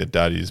think that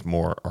Dottie is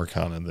more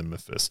Arcana than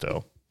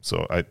Mephisto.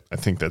 So I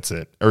think that's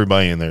it.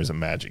 Everybody in there is a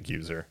magic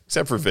user,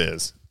 except for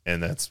Viz.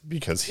 And that's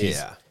because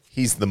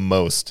he's the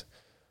most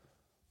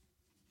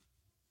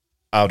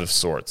out of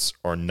sorts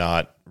or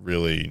not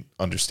really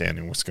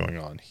understanding what's going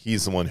on.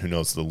 He's the one who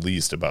knows the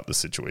least about the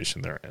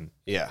situation they're in.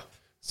 Yeah.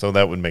 So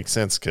that would make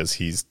sense because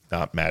he's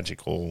not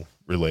magical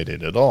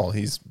related at all.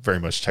 He's very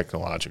much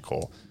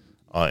technological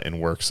and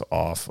works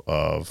off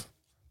of,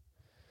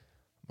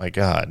 my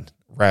God,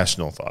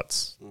 rational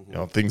thoughts,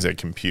 things that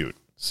compute.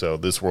 So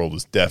this world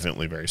is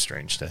definitely very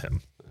strange to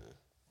him.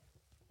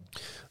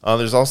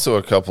 There's also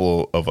a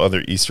couple of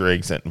other Easter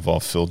eggs that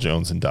involve Phil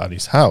Jones and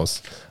Dottie's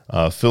house.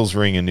 Phil's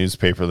reading a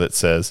newspaper that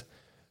says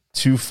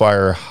two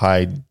fire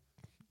hydrant,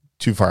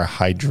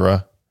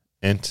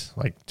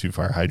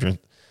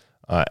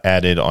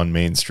 added on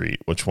Main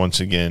Street, which once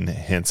again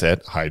hints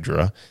at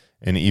Hydra,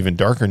 and even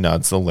darker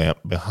nods the lamp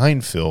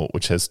behind Phil,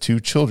 which has two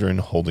children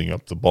holding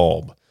up the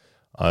bulb.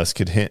 This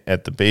could hint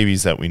at the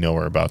babies that we know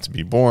are about to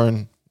be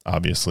born,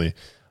 obviously,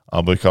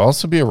 but it could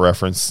also be a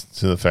reference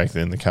to the fact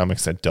that in the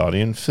comics that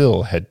Dottie and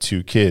Phil had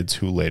two kids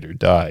who later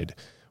died.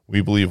 We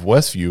believe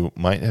Westview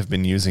might have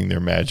been using their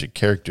magic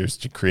characters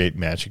to create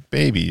magic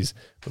babies,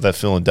 but that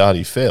Phil and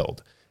Dottie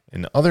failed.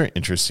 In other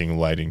interesting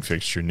lighting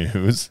fixture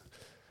news,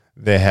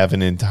 they have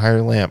an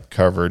entire lamp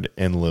covered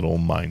in little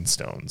Mind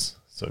Stones.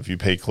 So if you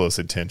pay close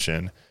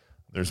attention,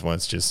 there's one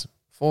that's just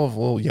full of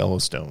little yellow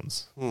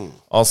stones.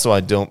 Also,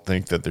 I don't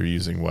think that they're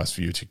using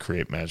Westview to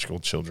create magical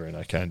children.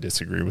 I kind of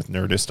disagree with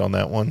Nerdist on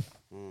that one.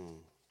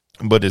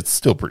 But it's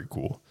still pretty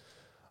cool.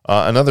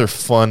 Another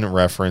fun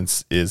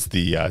reference is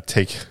the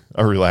take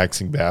a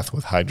relaxing bath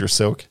with Hydra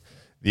Soak,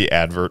 the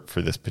advert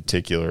for this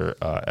particular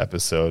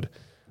episode.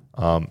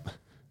 I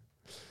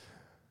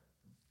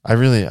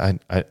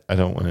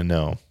don't want to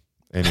know.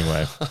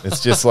 Anyway,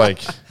 it's just like,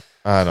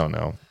 I don't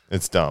know.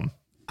 It's dumb.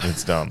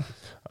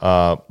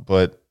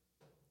 But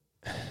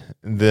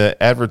the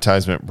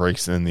advertisement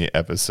breaks in the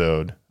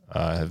episode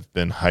have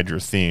been Hydra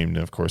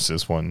themed. Of course,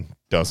 this one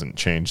doesn't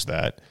change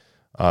that.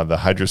 The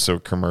Hydra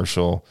Soak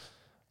commercial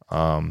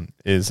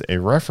is a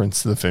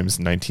reference to the famous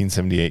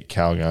 1978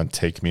 Calgon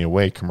Take Me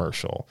Away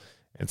commercial.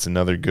 It's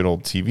another good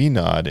old TV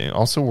nod and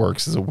also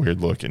works as a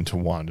weird look into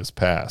Wanda's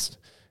past.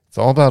 It's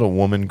all about a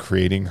woman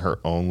creating her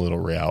own little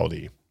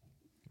reality,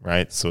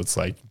 right? So it's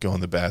like go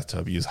in the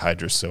bathtub, use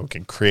Hydra Soak,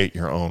 and create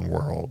your own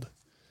world.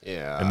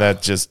 Yeah. And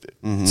that just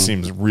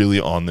seems really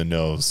on the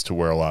nose to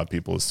where a lot of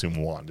people assume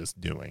Wanda's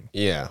doing.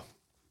 Yeah.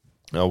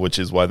 Which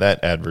is why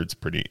that advert's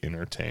pretty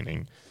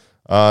entertaining.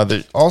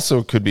 There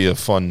also could be a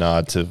fun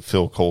nod to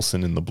Phil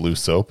Coulson in the blue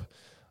soap.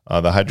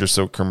 The Hydra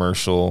Soak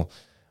commercial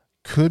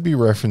could be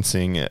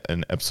referencing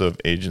an episode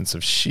of Agents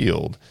of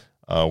S.H.I.E.L.D.,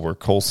 where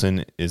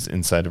Coulson is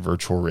inside a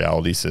virtual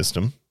reality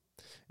system,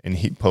 and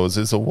he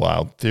poses a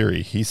wild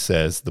theory. He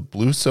says the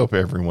blue soap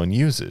everyone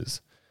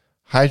uses.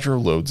 Hydra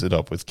loads it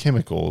up with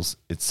chemicals,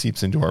 it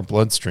seeps into our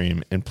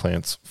bloodstream and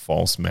plants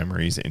false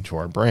memories into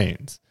our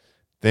brains.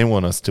 They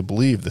want us to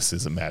believe this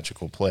is a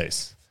magical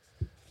place.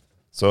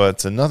 So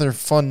it's another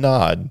fun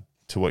nod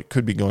to what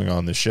could be going on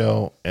in the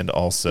show, and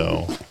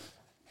also,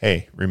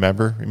 hey,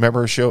 remember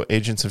our show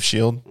Agents of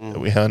S.H.I.E.L.D. that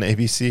we had on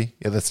ABC?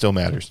 Yeah, that still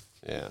matters.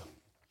 Yeah.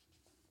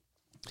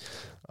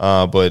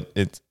 But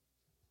it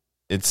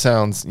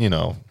sounds,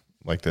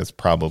 like that's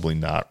probably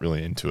not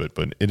really into it,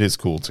 but it is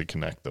cool to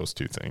connect those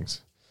two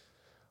things.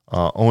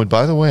 And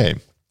by the way,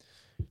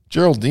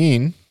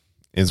 Geraldine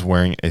is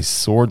wearing a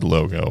sword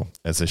logo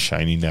as a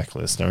shiny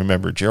necklace. Now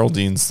remember,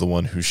 Geraldine's the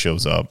one who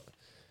shows up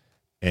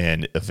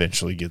and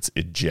eventually gets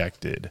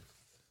ejected,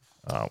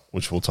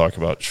 which we'll talk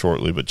about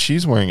shortly. But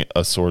she's wearing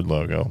a sword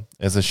logo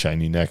as a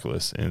shiny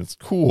necklace, and it's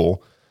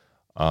cool.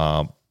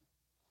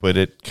 But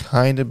it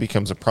kind of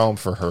becomes a problem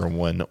for her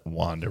when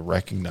Wanda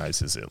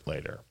recognizes it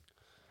later.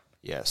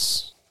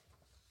 Yes.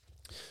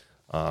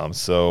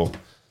 So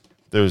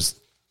there's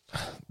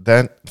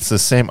that. It's the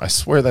same. I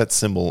swear that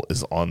symbol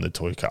is on the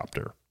toy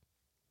copter,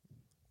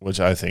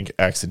 which I think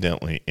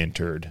accidentally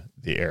entered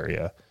the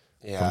area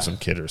from some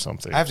kid or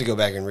something. I have to go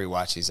back and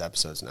rewatch these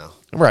episodes now.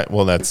 Right.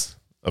 Well, that's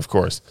of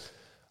course.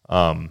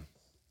 But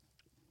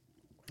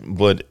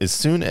as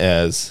soon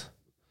as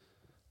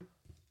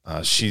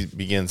she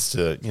begins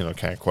to,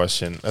 kind of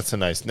question, that's a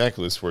nice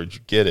necklace. Where'd you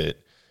get it?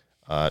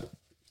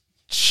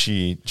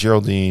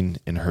 Geraldine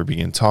and her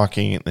begin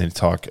talking, and they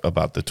talk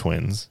about the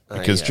twins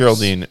because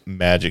Geraldine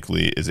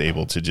magically is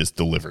able to just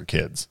deliver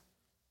kids,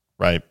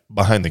 right?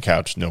 Behind the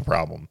couch, no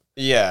problem.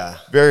 Yeah.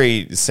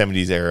 Very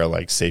 70s era,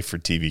 like safe for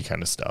TV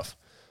kind of stuff.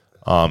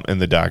 And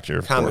the doctor,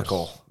 of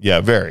comical. course. Yeah,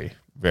 very,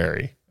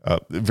 very,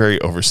 very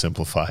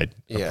oversimplified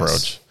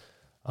approach.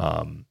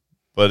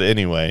 But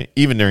anyway,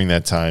 even during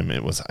that time,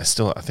 I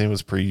think it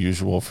was pretty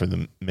usual for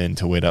the men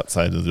to wait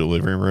outside the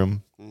delivery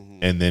room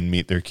and then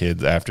meet their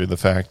kids after the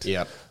fact.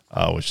 Yep.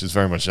 Which is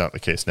very much not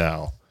the case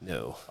now.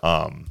 No.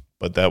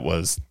 But that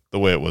was the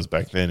way it was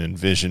back then. And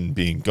Vision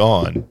being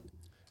gone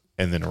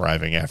and then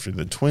arriving after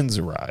the twins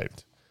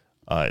arrived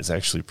is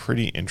actually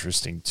pretty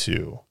interesting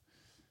too,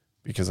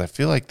 because I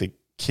feel like the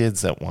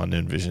kids that Wanda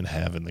and Vision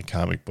have in the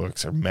comic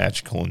books are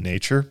magical in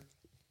nature.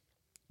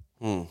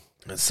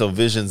 So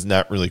Vision's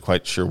not really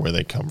quite sure where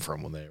they come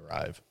from when they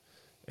arrive.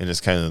 And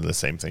it's kind of the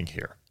same thing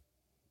here.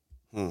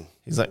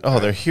 He's like, oh,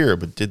 they're here,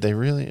 but did they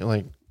really?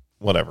 Like,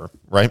 whatever,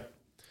 right?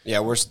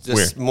 Yeah,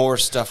 there's more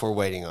stuff we're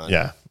waiting on.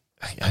 Yeah,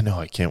 I know.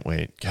 I can't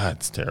wait. God,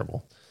 it's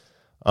terrible.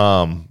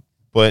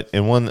 But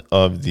in one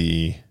of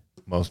the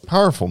most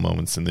powerful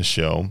moments in the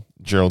show,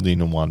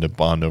 Geraldine and Wanda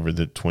bond over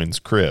the twins'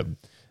 crib,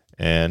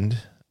 and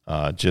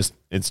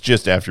it's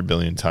just after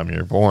Billy and Tommy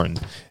are born,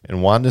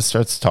 and Wanda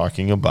starts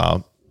talking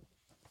about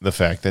the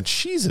fact that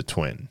she's a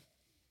twin,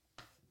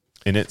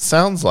 and it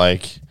sounds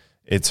like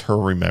it's her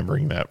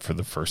remembering that for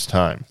the first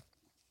time.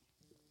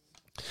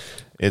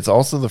 It's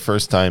also the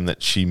first time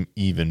that she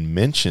even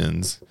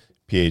mentions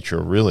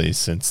Pietro really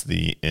since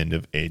the end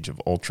of Age of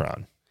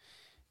Ultron.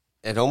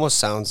 It almost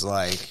sounds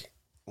like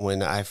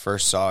when I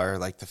first saw her,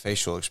 like the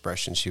facial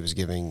expression she was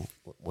giving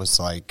was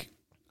like,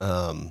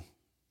 I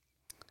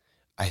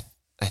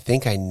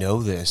think I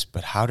know this,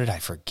 but how did I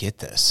forget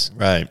this?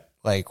 Right.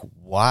 Like,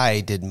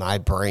 why did my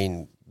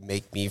brain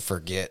make me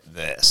forget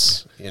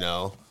this? You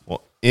know?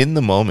 Well, in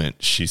the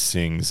moment, she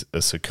sings a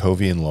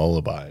Sokovian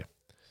lullaby.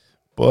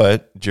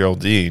 But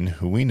Geraldine,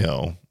 who we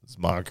know is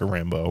Monica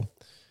Rambeau,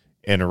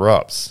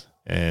 interrupts.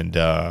 And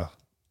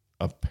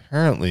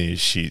apparently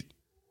she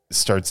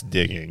starts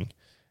digging.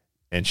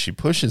 And she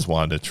pushes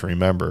Wanda to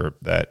remember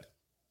that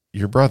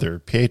your brother,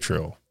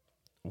 Pietro,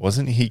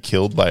 wasn't he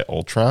killed by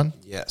Ultron?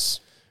 Yes.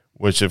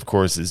 Which, of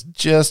course, is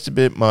just a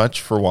bit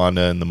much for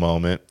Wanda in the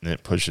moment. And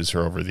it pushes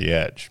her over the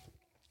edge.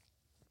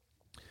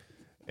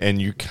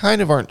 And you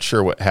kind of aren't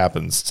sure what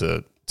happens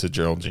to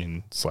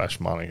Geraldine /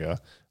 Monica.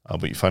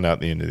 But you find out at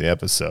the end of the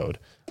episode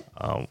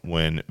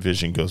when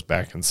Vision goes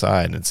back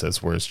inside and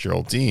says, where's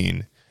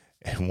Geraldine?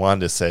 And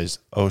Wanda says,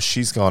 oh,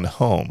 she's gone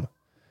home.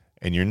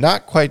 And you're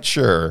not quite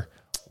sure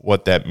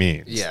what that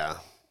means. Yeah.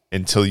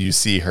 Until you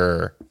see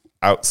her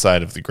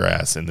outside of the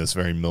grass in this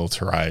very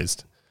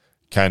militarized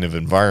kind of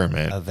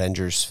environment.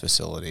 Avengers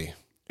facility.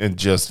 And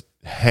just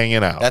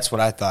hanging out. That's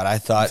what I thought. I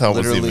thought it was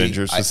literally the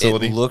Avengers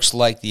facility. It looks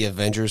like the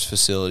Avengers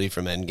facility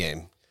from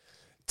Endgame.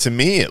 To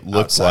me, it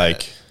looks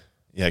like,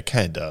 yeah, it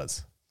kind of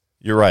does.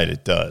 You're right,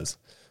 it does.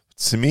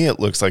 To me, it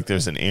looks like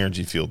there's an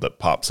energy field that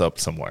pops up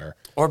somewhere.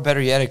 Or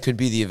better yet, it could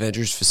be the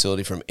Avengers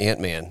facility from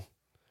Ant-Man,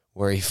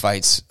 where he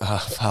fights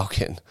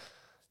Falcon,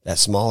 that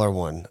smaller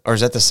one. Or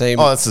is that the same?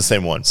 Oh, that's the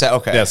same one.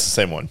 Okay. Yeah, it's the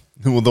same one.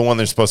 The one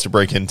they're supposed to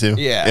break into?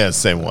 Yeah. Yeah, it's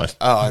the same one.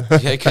 Oh,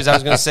 because I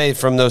was going to say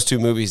from those two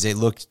movies, they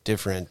looked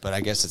different, but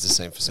I guess it's the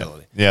same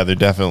facility. Yeah, they're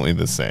definitely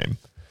the same.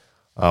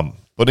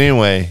 But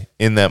anyway,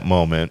 in that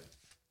moment,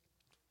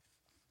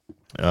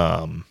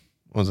 what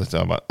was I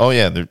talking about? Oh,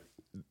 yeah,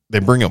 they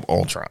bring up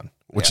Ultron,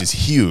 which is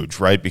huge,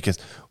 right? Because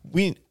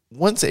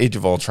once Age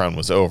of Ultron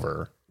was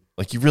over,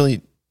 like you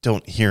really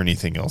don't hear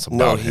anything else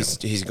about him.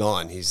 He's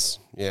gone.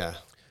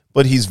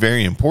 But he's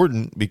very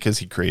important because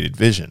he created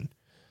Vision.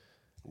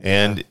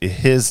 And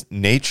his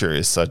nature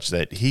is such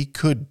that he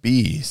could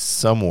be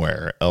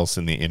somewhere else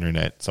in the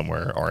internet,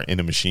 somewhere, or in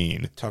a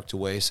machine. Tucked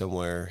away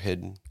somewhere,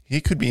 hidden.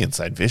 He could be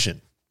inside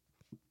Vision.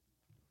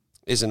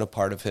 Isn't a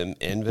part of him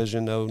in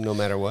Vision, though, no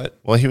matter what?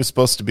 Well, he was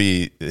supposed to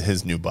be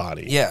his new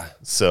body. Yeah.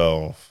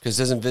 So. Because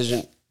doesn't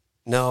Vision.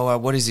 No,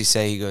 what does he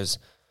say? He goes.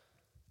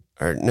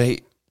 Or no,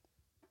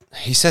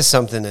 he says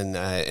something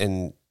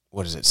in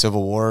what is it,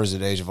 Civil War or is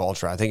it Age of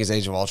Ultron? I think it's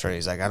Age of Ultron.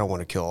 He's like, I don't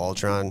want to kill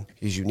Ultron.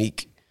 He's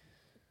unique.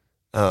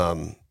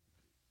 And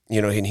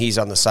he's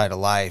on the side of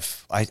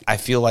life. I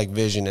feel like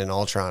Vision and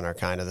Ultron are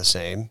kind of the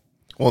same.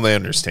 Well, they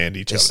understand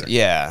each other.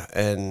 Yeah,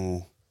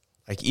 and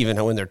like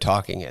even when they're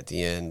talking at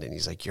the end, and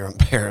he's like, "You're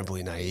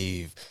unbearably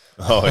naive."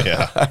 Oh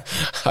yeah.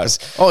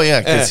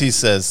 Because he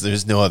says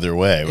there's no other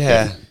way.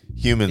 Yeah,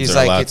 humans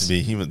are allowed to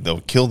be human.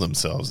 They'll kill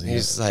themselves. And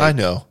he's like, I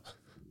know.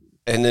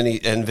 And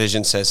then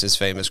Vision says his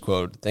famous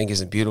quote, "Think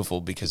isn't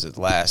beautiful because at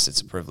last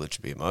it's a privilege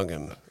to be among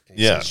them."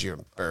 He says, "You're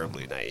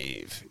unbearably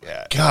naive."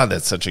 Yeah. God,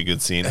 that's such a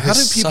good scene. How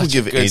did people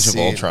give Age of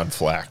Ultron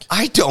flack?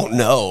 I don't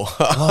know.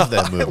 I love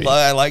that movie.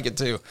 I like it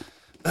too.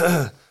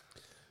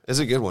 It's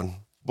a good one.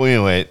 Well,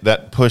 anyway,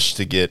 that push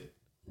to get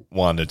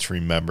Wanda to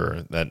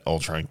remember that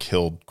Ultron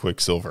killed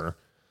Quicksilver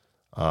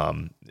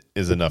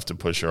is enough to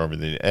push her over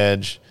the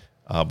edge.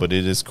 But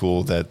it is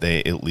cool that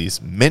they at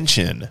least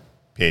mention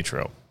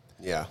Pietro.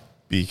 Yeah.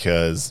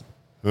 Because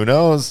who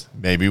knows?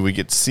 Maybe we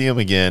get to see him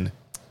again.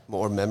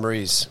 More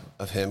memories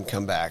of him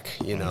come back,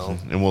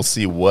 And we'll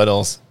see what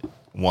else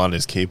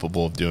Wanda's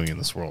capable of doing in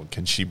this world.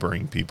 Can she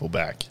bring people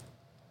back?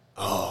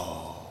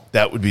 Oh.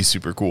 That would be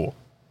super cool.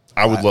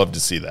 I would love to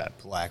see that.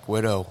 Black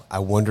Widow. I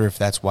wonder if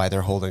that's why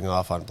they're holding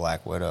off on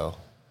Black Widow.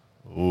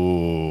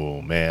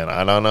 Ooh, man.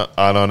 I don't know. Whoa.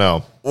 I don't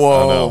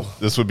know.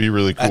 This would be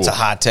really cool. That's a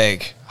hot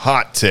take.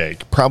 Hot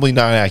take. Probably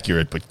not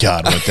accurate, but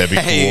God, wouldn't that be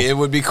cool? Hey, it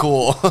would be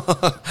cool.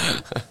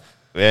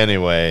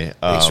 Anyway.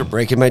 Thanks for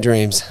breaking my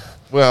dreams.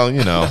 Well,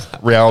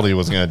 reality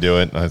was going to do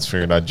it. I just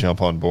figured I'd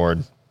jump on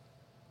board.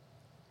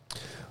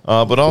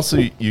 But also,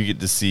 you get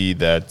to see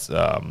that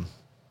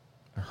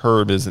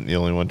Herb isn't the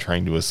only one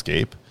trying to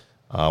escape.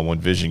 When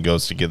Vision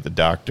goes to get the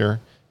doctor,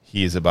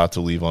 he is about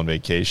to leave on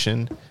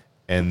vacation.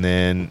 And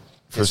then,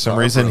 for some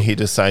reason, he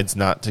decides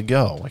not to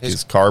go.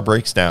 His car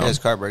breaks down. His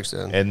car breaks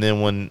down. And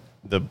then when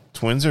the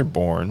twins are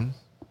born,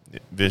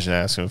 Vision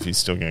asks him if he's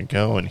still going to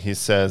go, and he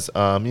says,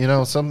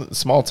 some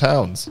small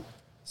towns,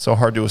 so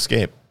hard to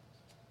escape.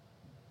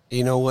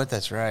 You know what?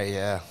 That's right,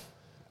 yeah.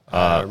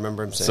 I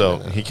remember him saying so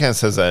that. he kind of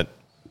says that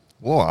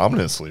a little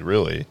ominously,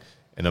 really.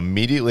 And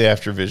immediately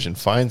after Vision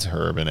finds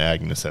Herb and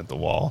Agnes at the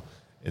wall,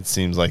 it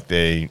seems like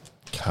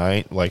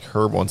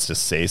Herb wants to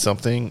say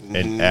something,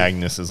 and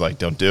Agnes is like,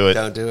 don't do it.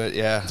 Don't do it,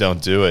 yeah.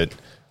 Don't do it.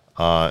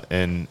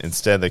 And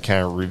instead they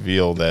kind of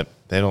reveal that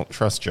they don't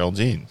trust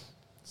Geraldine.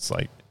 It's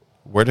like,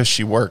 where does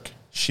she work?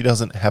 She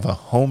doesn't have a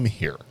home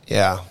here.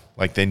 Yeah.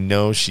 Like, they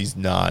know she's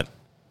not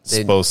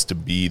supposed to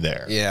be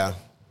there. Yeah.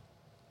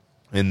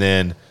 And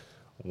then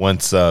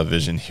once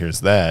Vision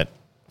hears that,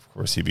 of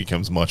course, he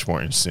becomes much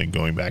more interested in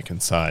going back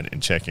inside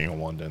and checking on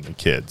Wanda and the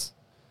kids.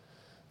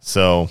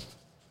 So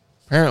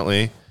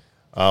apparently,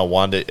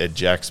 Wanda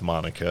ejects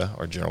Monica,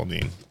 or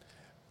Geraldine,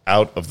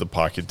 out of the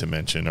pocket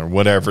dimension, or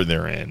whatever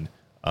they're in,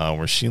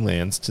 where she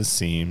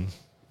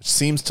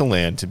seems to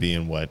land to be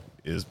in what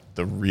is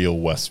the real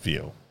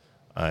Westview.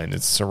 And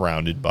it's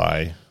surrounded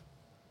by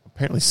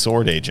apparently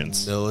sword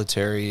agents.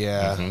 Military,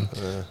 yeah.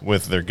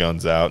 With their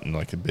guns out and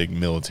like a big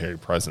military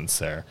presence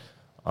there,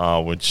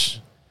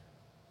 which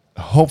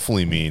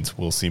hopefully means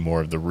we'll see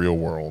more of the real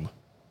world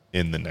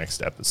in the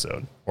next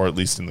episode, or at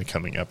least in the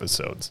coming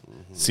episodes.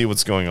 See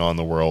what's going on in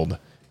the world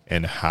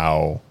and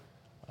how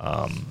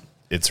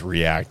it's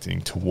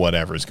reacting to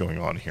whatever's going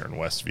on here in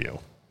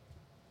Westview.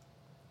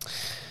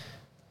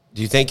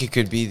 Do you think it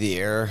could be the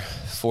Air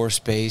Force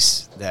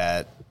base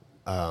that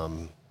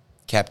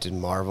Captain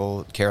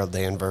Marvel, Carol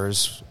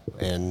Danvers,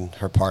 and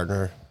her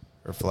partner,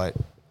 her flight?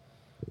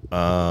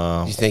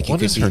 Do you think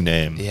what is her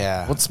name?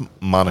 Yeah. What's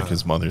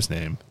Monica's mother's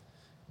name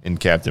in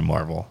Captain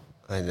Marvel?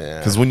 I know.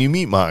 Because when you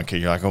meet Monica,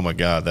 you're like, oh my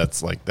God,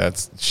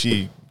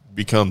 she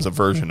becomes a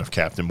version of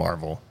Captain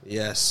Marvel.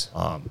 Yes.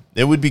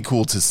 It would be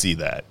cool to see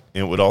that.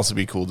 It would also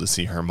be cool to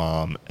see her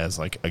mom as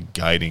like a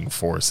guiding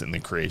force in the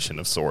creation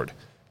of S.W.O.R.D.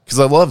 Because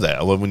I love that.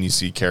 I love when you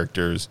see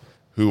characters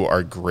who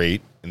are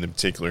great in the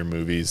particular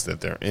movies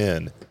that they're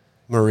in.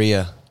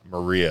 Maria,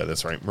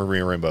 that's right.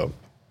 Maria Rambeau.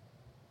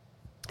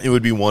 It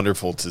would be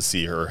wonderful to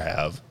see her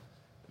have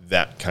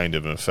that kind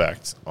of an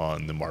effect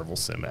on the Marvel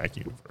Cinematic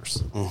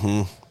Universe.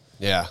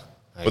 yeah,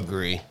 I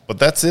agree. But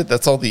that's it.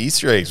 That's all the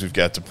Easter eggs we've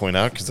got to point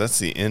out, because that's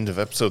the end of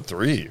episode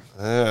 3.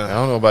 I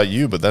don't know about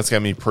you, but that's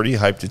got me pretty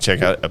hyped to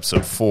check out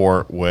episode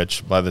 4,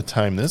 which by the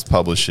time this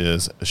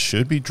publishes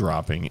should be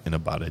dropping in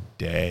about a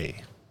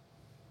day.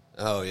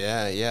 Oh,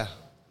 yeah.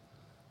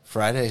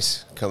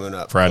 Friday's coming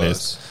up.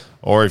 Fridays. Close.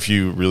 Or if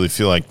you really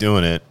feel like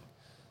doing it,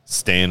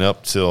 staying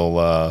up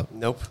till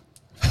Nope.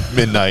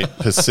 midnight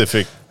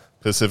Pacific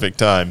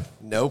time.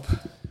 Nope.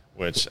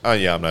 Which,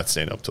 I'm not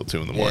staying up till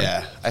 2 in the morning.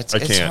 Yeah, it's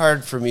can't.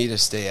 hard for me to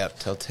stay up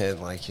till 10,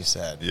 like you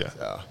said. Yeah.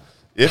 So.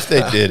 If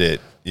they did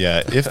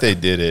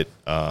it,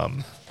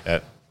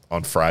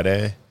 on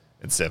Friday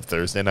instead of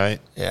Thursday night,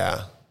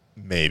 Yeah.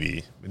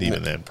 maybe. But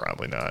even then,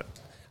 probably not.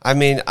 I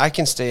mean, I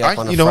can stay up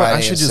on a Friday. What? I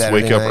should just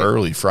Saturday wake up night.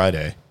 early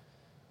Friday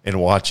and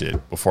watch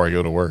it before I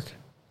go to work.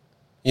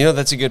 You know,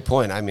 that's a good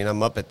point. I mean,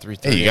 I'm up at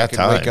 3:30. Hey, you got I could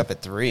time. wake up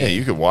at 3. Yeah,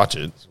 you could watch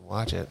it.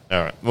 Watch it.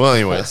 All right. Well,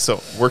 anyway, so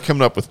we're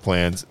coming up with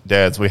plans.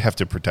 Dads, we have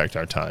to protect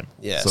our time.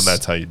 Yes. So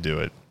that's how you do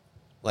it.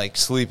 Like,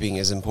 sleeping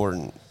is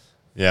important.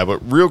 Yeah, but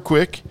real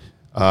quick,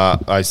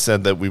 I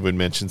said that we would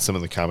mention some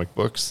of the comic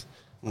books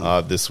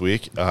this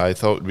week. I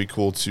thought it would be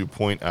cool to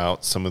point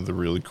out some of the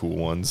really cool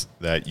ones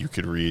that you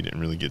could read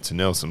and really get to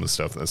know some of the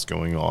stuff that's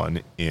going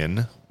on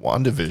in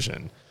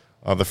WandaVision.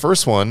 The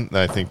first one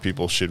that I think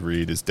people should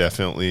read is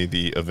definitely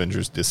the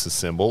Avengers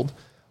Disassembled,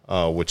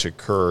 which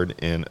occurred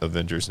in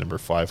Avengers number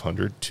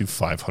 500 to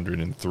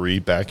 503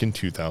 back in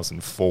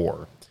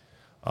 2004.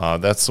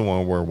 That's the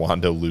one where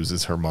Wanda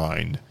loses her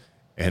mind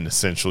and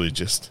essentially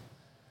just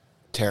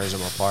Tears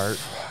them apart.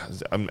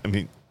 I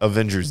mean,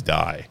 Avengers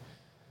die.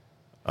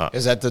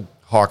 Is that the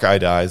Hawkeye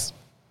dies.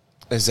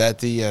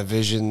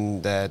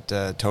 vision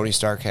that Tony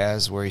Stark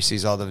has where he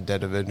sees all the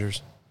dead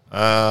Avengers?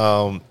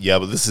 Yeah,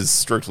 but this is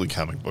strictly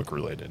comic book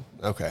related.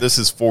 Okay. This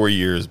is 4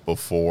 years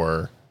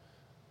before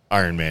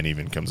Iron Man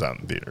even comes out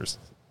in theaters.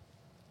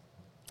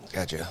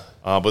 Gotcha.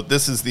 But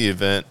this is the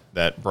event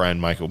that Brian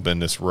Michael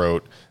Bendis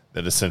wrote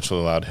that essentially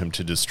allowed him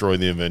to destroy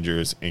the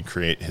Avengers and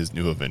create his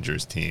new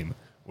Avengers team,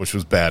 which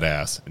was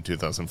badass in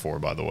 2004,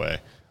 by the way.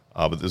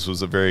 But this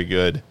was a very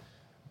good,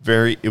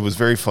 it was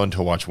very fun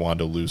to watch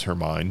Wanda lose her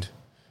mind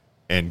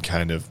and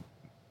kind of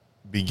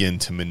begin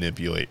to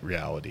manipulate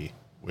reality,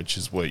 which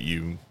is what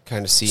you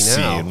kind of see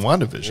now in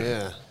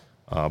WandaVision.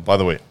 Yeah. By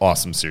the way,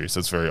 awesome series.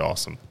 That's very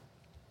awesome.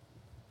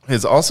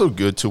 It's also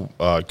good to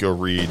go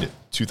read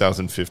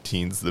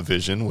 2015's The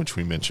Vision, which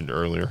we mentioned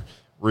earlier,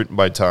 written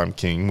by Tom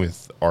King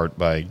with art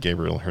by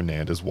Gabriel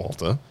Hernandez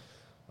Walta.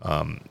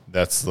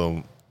 That's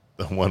the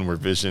one where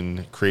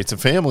Vision creates a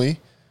family,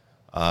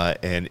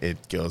 and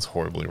it goes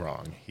horribly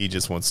wrong. He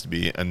just wants to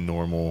be a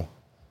normal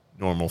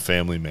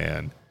family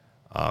man,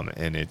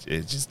 and it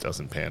just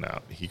doesn't pan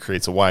out. He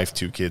creates a wife,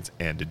 2 kids,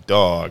 and a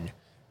dog,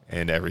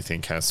 and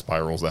everything kind of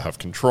spirals out of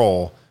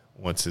control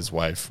once his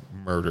wife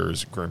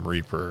murders Grim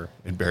Reaper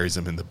and buries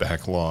him in the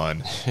back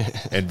lawn,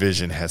 and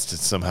Vision has to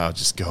somehow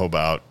just go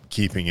about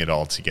keeping it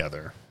all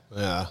together.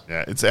 Yeah.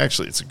 Yeah, it's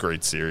a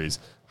great series.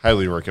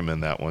 Highly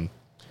recommend that one.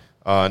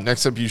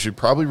 Next up, you should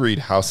probably read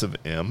House of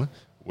M,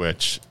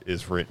 which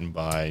is written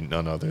by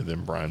none other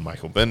than Brian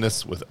Michael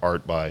Bendis with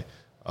art by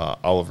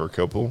Oliver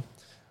Coppel.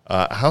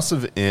 House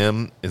of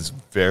M is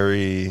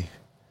very,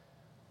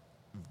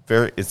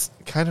 it's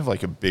kind of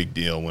like a big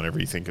deal whenever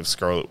you think of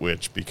Scarlet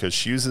Witch, because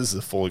she uses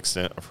the full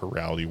extent of her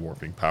reality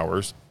warping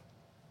powers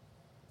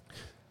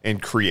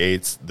and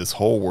creates this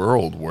whole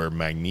world where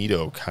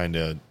Magneto kind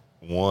of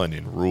won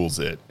and rules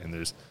it. And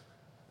there's,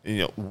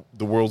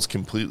 the world's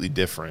completely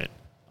different.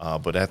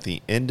 But at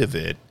the end of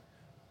it,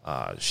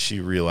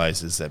 she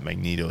realizes that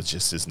Magneto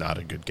just is not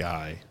a good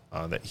guy,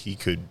 that he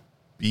could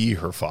be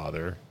her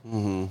father,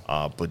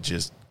 but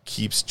just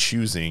keeps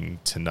choosing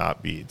to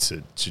not be,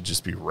 to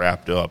just be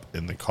wrapped up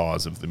in the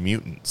cause of the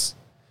mutants.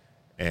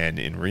 And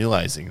in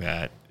realizing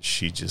that,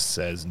 she just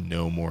says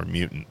no more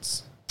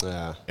mutants.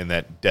 Yeah. And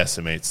that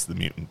decimates the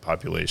mutant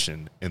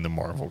population in the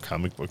Marvel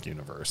comic book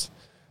universe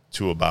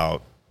to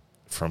about,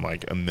 from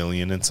like 1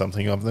 million and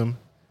something of them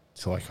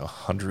to like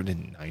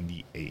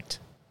 198.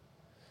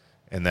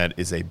 And that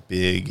is a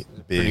big,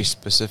 Pretty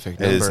specific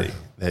number.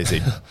 That is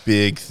a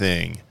big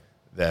thing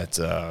that,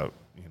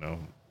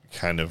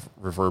 kind of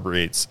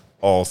reverberates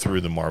all through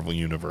the Marvel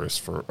universe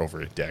for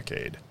over a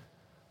decade.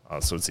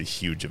 So it's a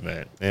huge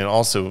event. And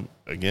also,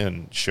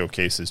 again,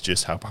 showcases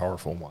just how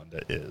powerful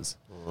Wanda is.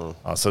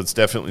 So it's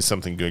definitely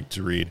something good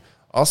to read.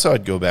 Also,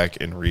 I'd go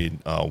back and read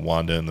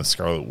Wanda and the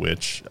Scarlet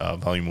Witch,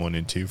 Volume 1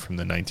 and 2 from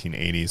the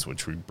 1980s,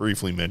 which we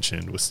briefly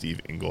mentioned with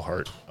Steve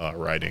Englehart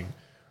writing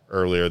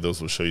earlier. Those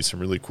will show you some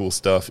really cool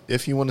stuff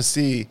if you want to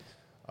see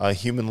a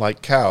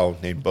human-like cow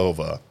named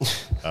Bova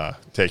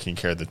taking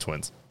care of the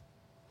twins.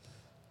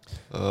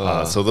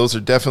 So those are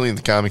definitely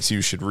the comics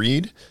you should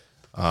read.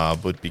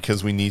 But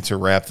because we need to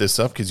wrap this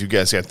up, because you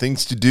guys got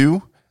things to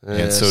do,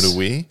 and so do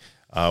we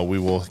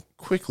will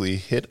quickly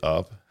hit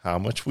up how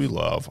much we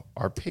love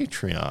our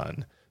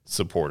Patreon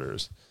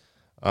supporters.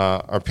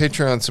 Our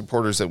Patreon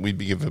supporters that we'd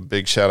give a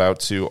big shout out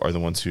to are the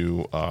ones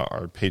who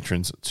are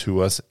patrons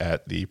to us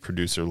at the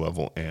producer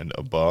level and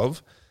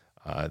above.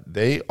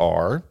 They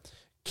are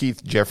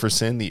Keith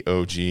Jefferson, the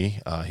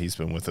OG. He's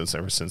been with us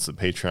ever since the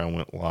Patreon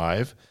went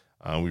live.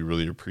 We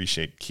really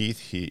appreciate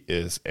Keith. He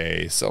is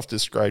a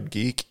self-described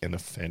geek and a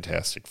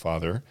fantastic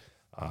father.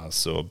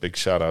 So a big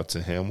shout out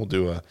to him. We'll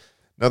do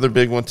another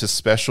big one to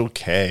Special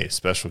K.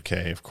 Special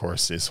K, of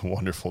course, is a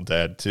wonderful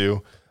dad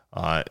too.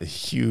 A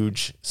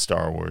huge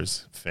Star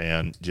Wars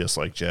fan, just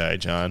like Jedi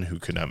John, who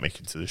could not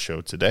make it to the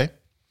show today.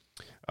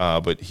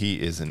 But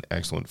he is an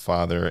excellent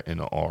father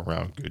and an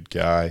all-around good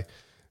guy.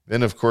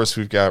 Then, of course,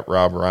 we've got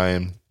Rob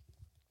Ryan,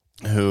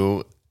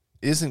 who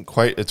isn't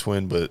quite a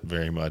twin, but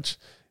very much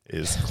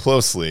is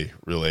closely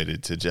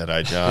related to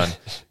Jedi John.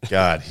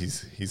 God,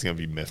 he's going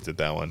to be miffed at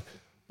that one.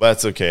 But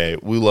that's okay.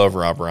 We love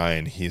Rob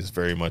Ryan. He's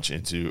very much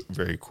into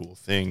very cool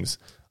things.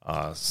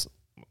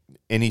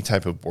 Any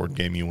type of board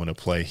game you want to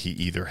play, he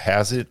either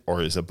has it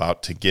or is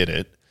about to get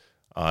it,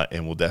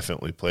 and will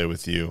definitely play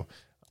with you.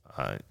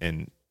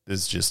 And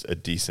is just a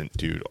decent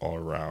dude all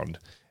around.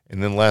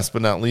 And then last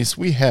but not least,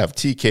 we have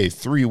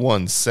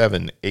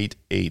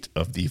TK31788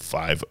 of the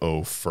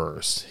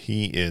 501st.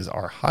 He is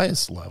our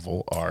highest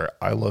level, our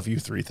I Love You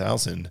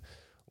 3000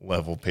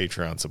 level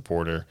Patreon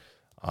supporter.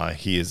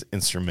 He is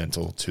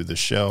instrumental to the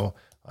show.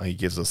 He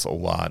gives us a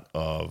lot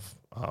of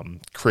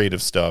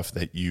creative stuff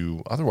that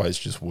you otherwise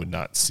just would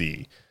not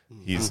see.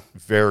 He's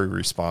very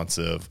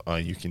responsive.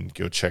 You can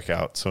go check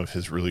out some of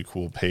his really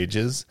cool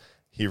pages.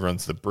 He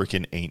runs the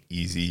Brickin' Ain't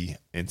Easy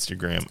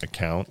Instagram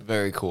account.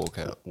 Very cool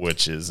account.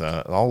 Which is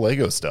all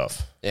Lego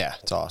stuff. Yeah,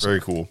 it's awesome. Very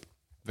cool.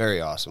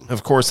 Very awesome.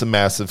 Of course, a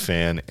massive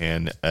fan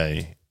and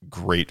a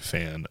great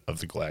fan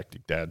of the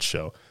Galactic Dad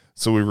Show.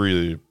 So we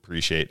really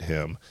appreciate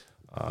him.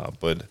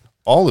 But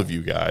all of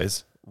you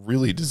guys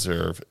really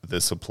deserve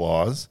this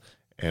applause,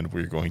 and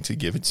we're going to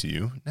give it to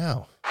you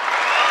now.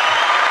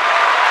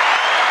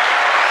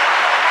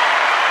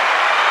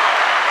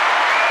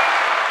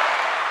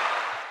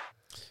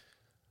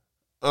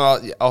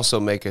 Also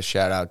make a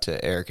shout out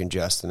to Eric and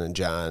Justin and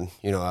John.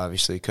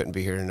 Obviously couldn't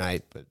be here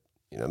tonight, but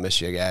miss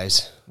you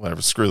guys.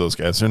 Whatever, screw those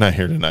guys. They're not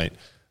here tonight.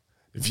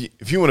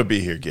 If you want to be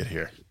here, get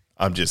here.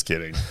 I'm just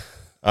kidding.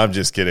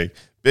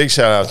 Big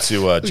shout out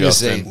to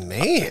Justin. Say,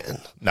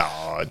 man. No,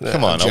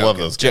 come on. I love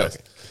those guys.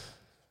 Joking.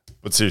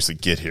 But seriously,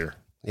 get here.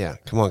 Yeah,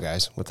 come on,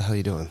 guys. What the hell are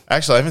you doing?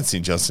 Actually, I haven't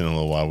seen Justin in a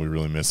little while. We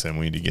really miss him.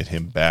 We need to get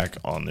him back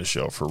on the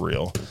show for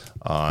real.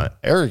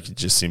 Eric, it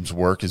just seems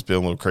work has been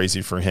a little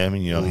crazy for him,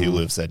 and he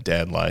lives that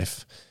dad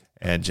life.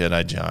 And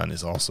Jedi John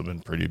has also been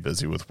pretty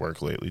busy with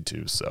work lately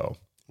too. So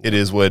it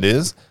is what it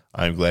is.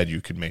 I'm glad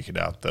you could make it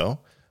out though,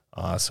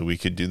 so we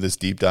could do this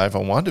deep dive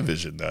on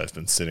WandaVision that I've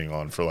been sitting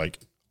on for like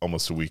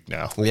almost a week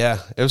now. Yeah,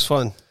 it was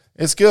fun.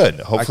 It's good.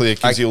 Hopefully,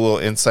 it gives you a little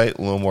insight,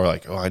 a little more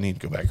like, oh, I need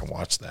to go back and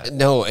watch that.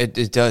 No,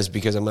 it does,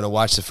 because I'm going to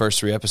watch the first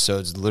 3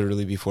 episodes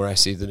literally before I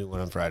see the new one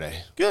on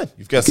Friday. Good.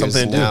 You've got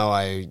something to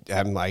now do.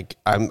 I'm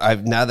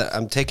now that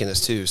I'm taking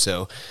this too.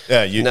 So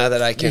Yeah, now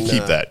that I can you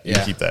keep that. You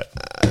keep that.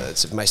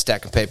 It's my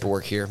stack of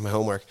paperwork here, my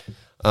homework.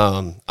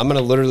 I'm going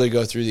to literally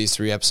go through these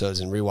 3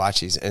 episodes and rewatch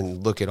these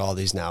and look at all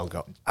these now and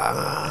go,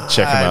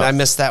 check them out. I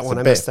missed that one.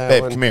 So, I missed that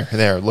babe, one. come here.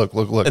 There, look.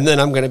 And then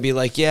I'm going to be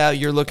like, yeah,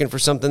 you're looking for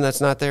something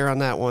that's not there on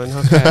that one.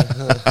 Okay.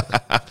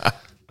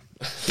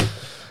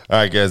 All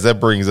right, guys, that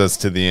brings us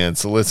to the end.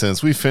 So listen,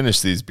 as we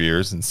finish these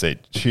beers and say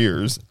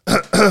cheers,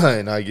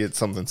 and I get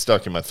something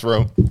stuck in my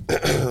throat,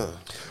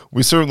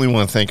 we certainly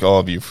want to thank all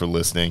of you for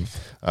listening.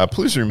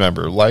 Please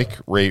remember, like,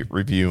 rate,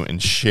 review,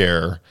 and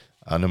share,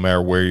 no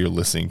matter where you're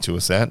listening to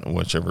us at, and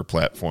whichever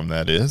platform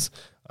that is.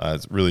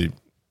 It really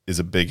is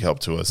a big help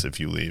to us if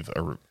you leave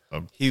a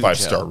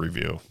 5-star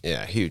review.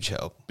 Yeah, huge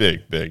help.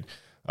 Big.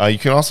 You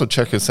can also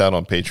check us out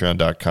on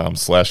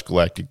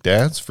patreon.com/Galactic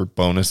Dads for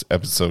bonus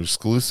episode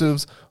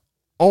exclusives,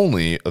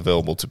 only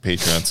available to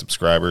Patreon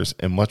subscribers,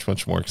 and much,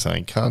 much more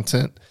exciting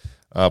content.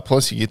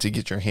 Plus, you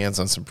get your hands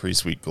on some pretty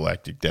sweet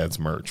Galactic Dads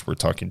merch. We're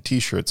talking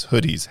t-shirts,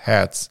 hoodies,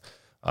 hats,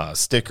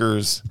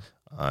 stickers,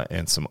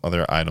 and some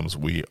other items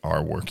we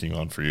are working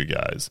on for you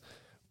guys.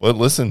 But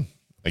listen,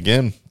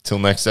 again, till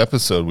next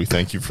episode, we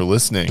thank you for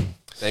listening.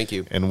 Thank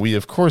you. And we,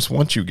 of course,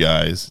 want you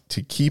guys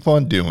to keep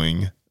on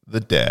doing the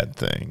dad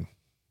thing.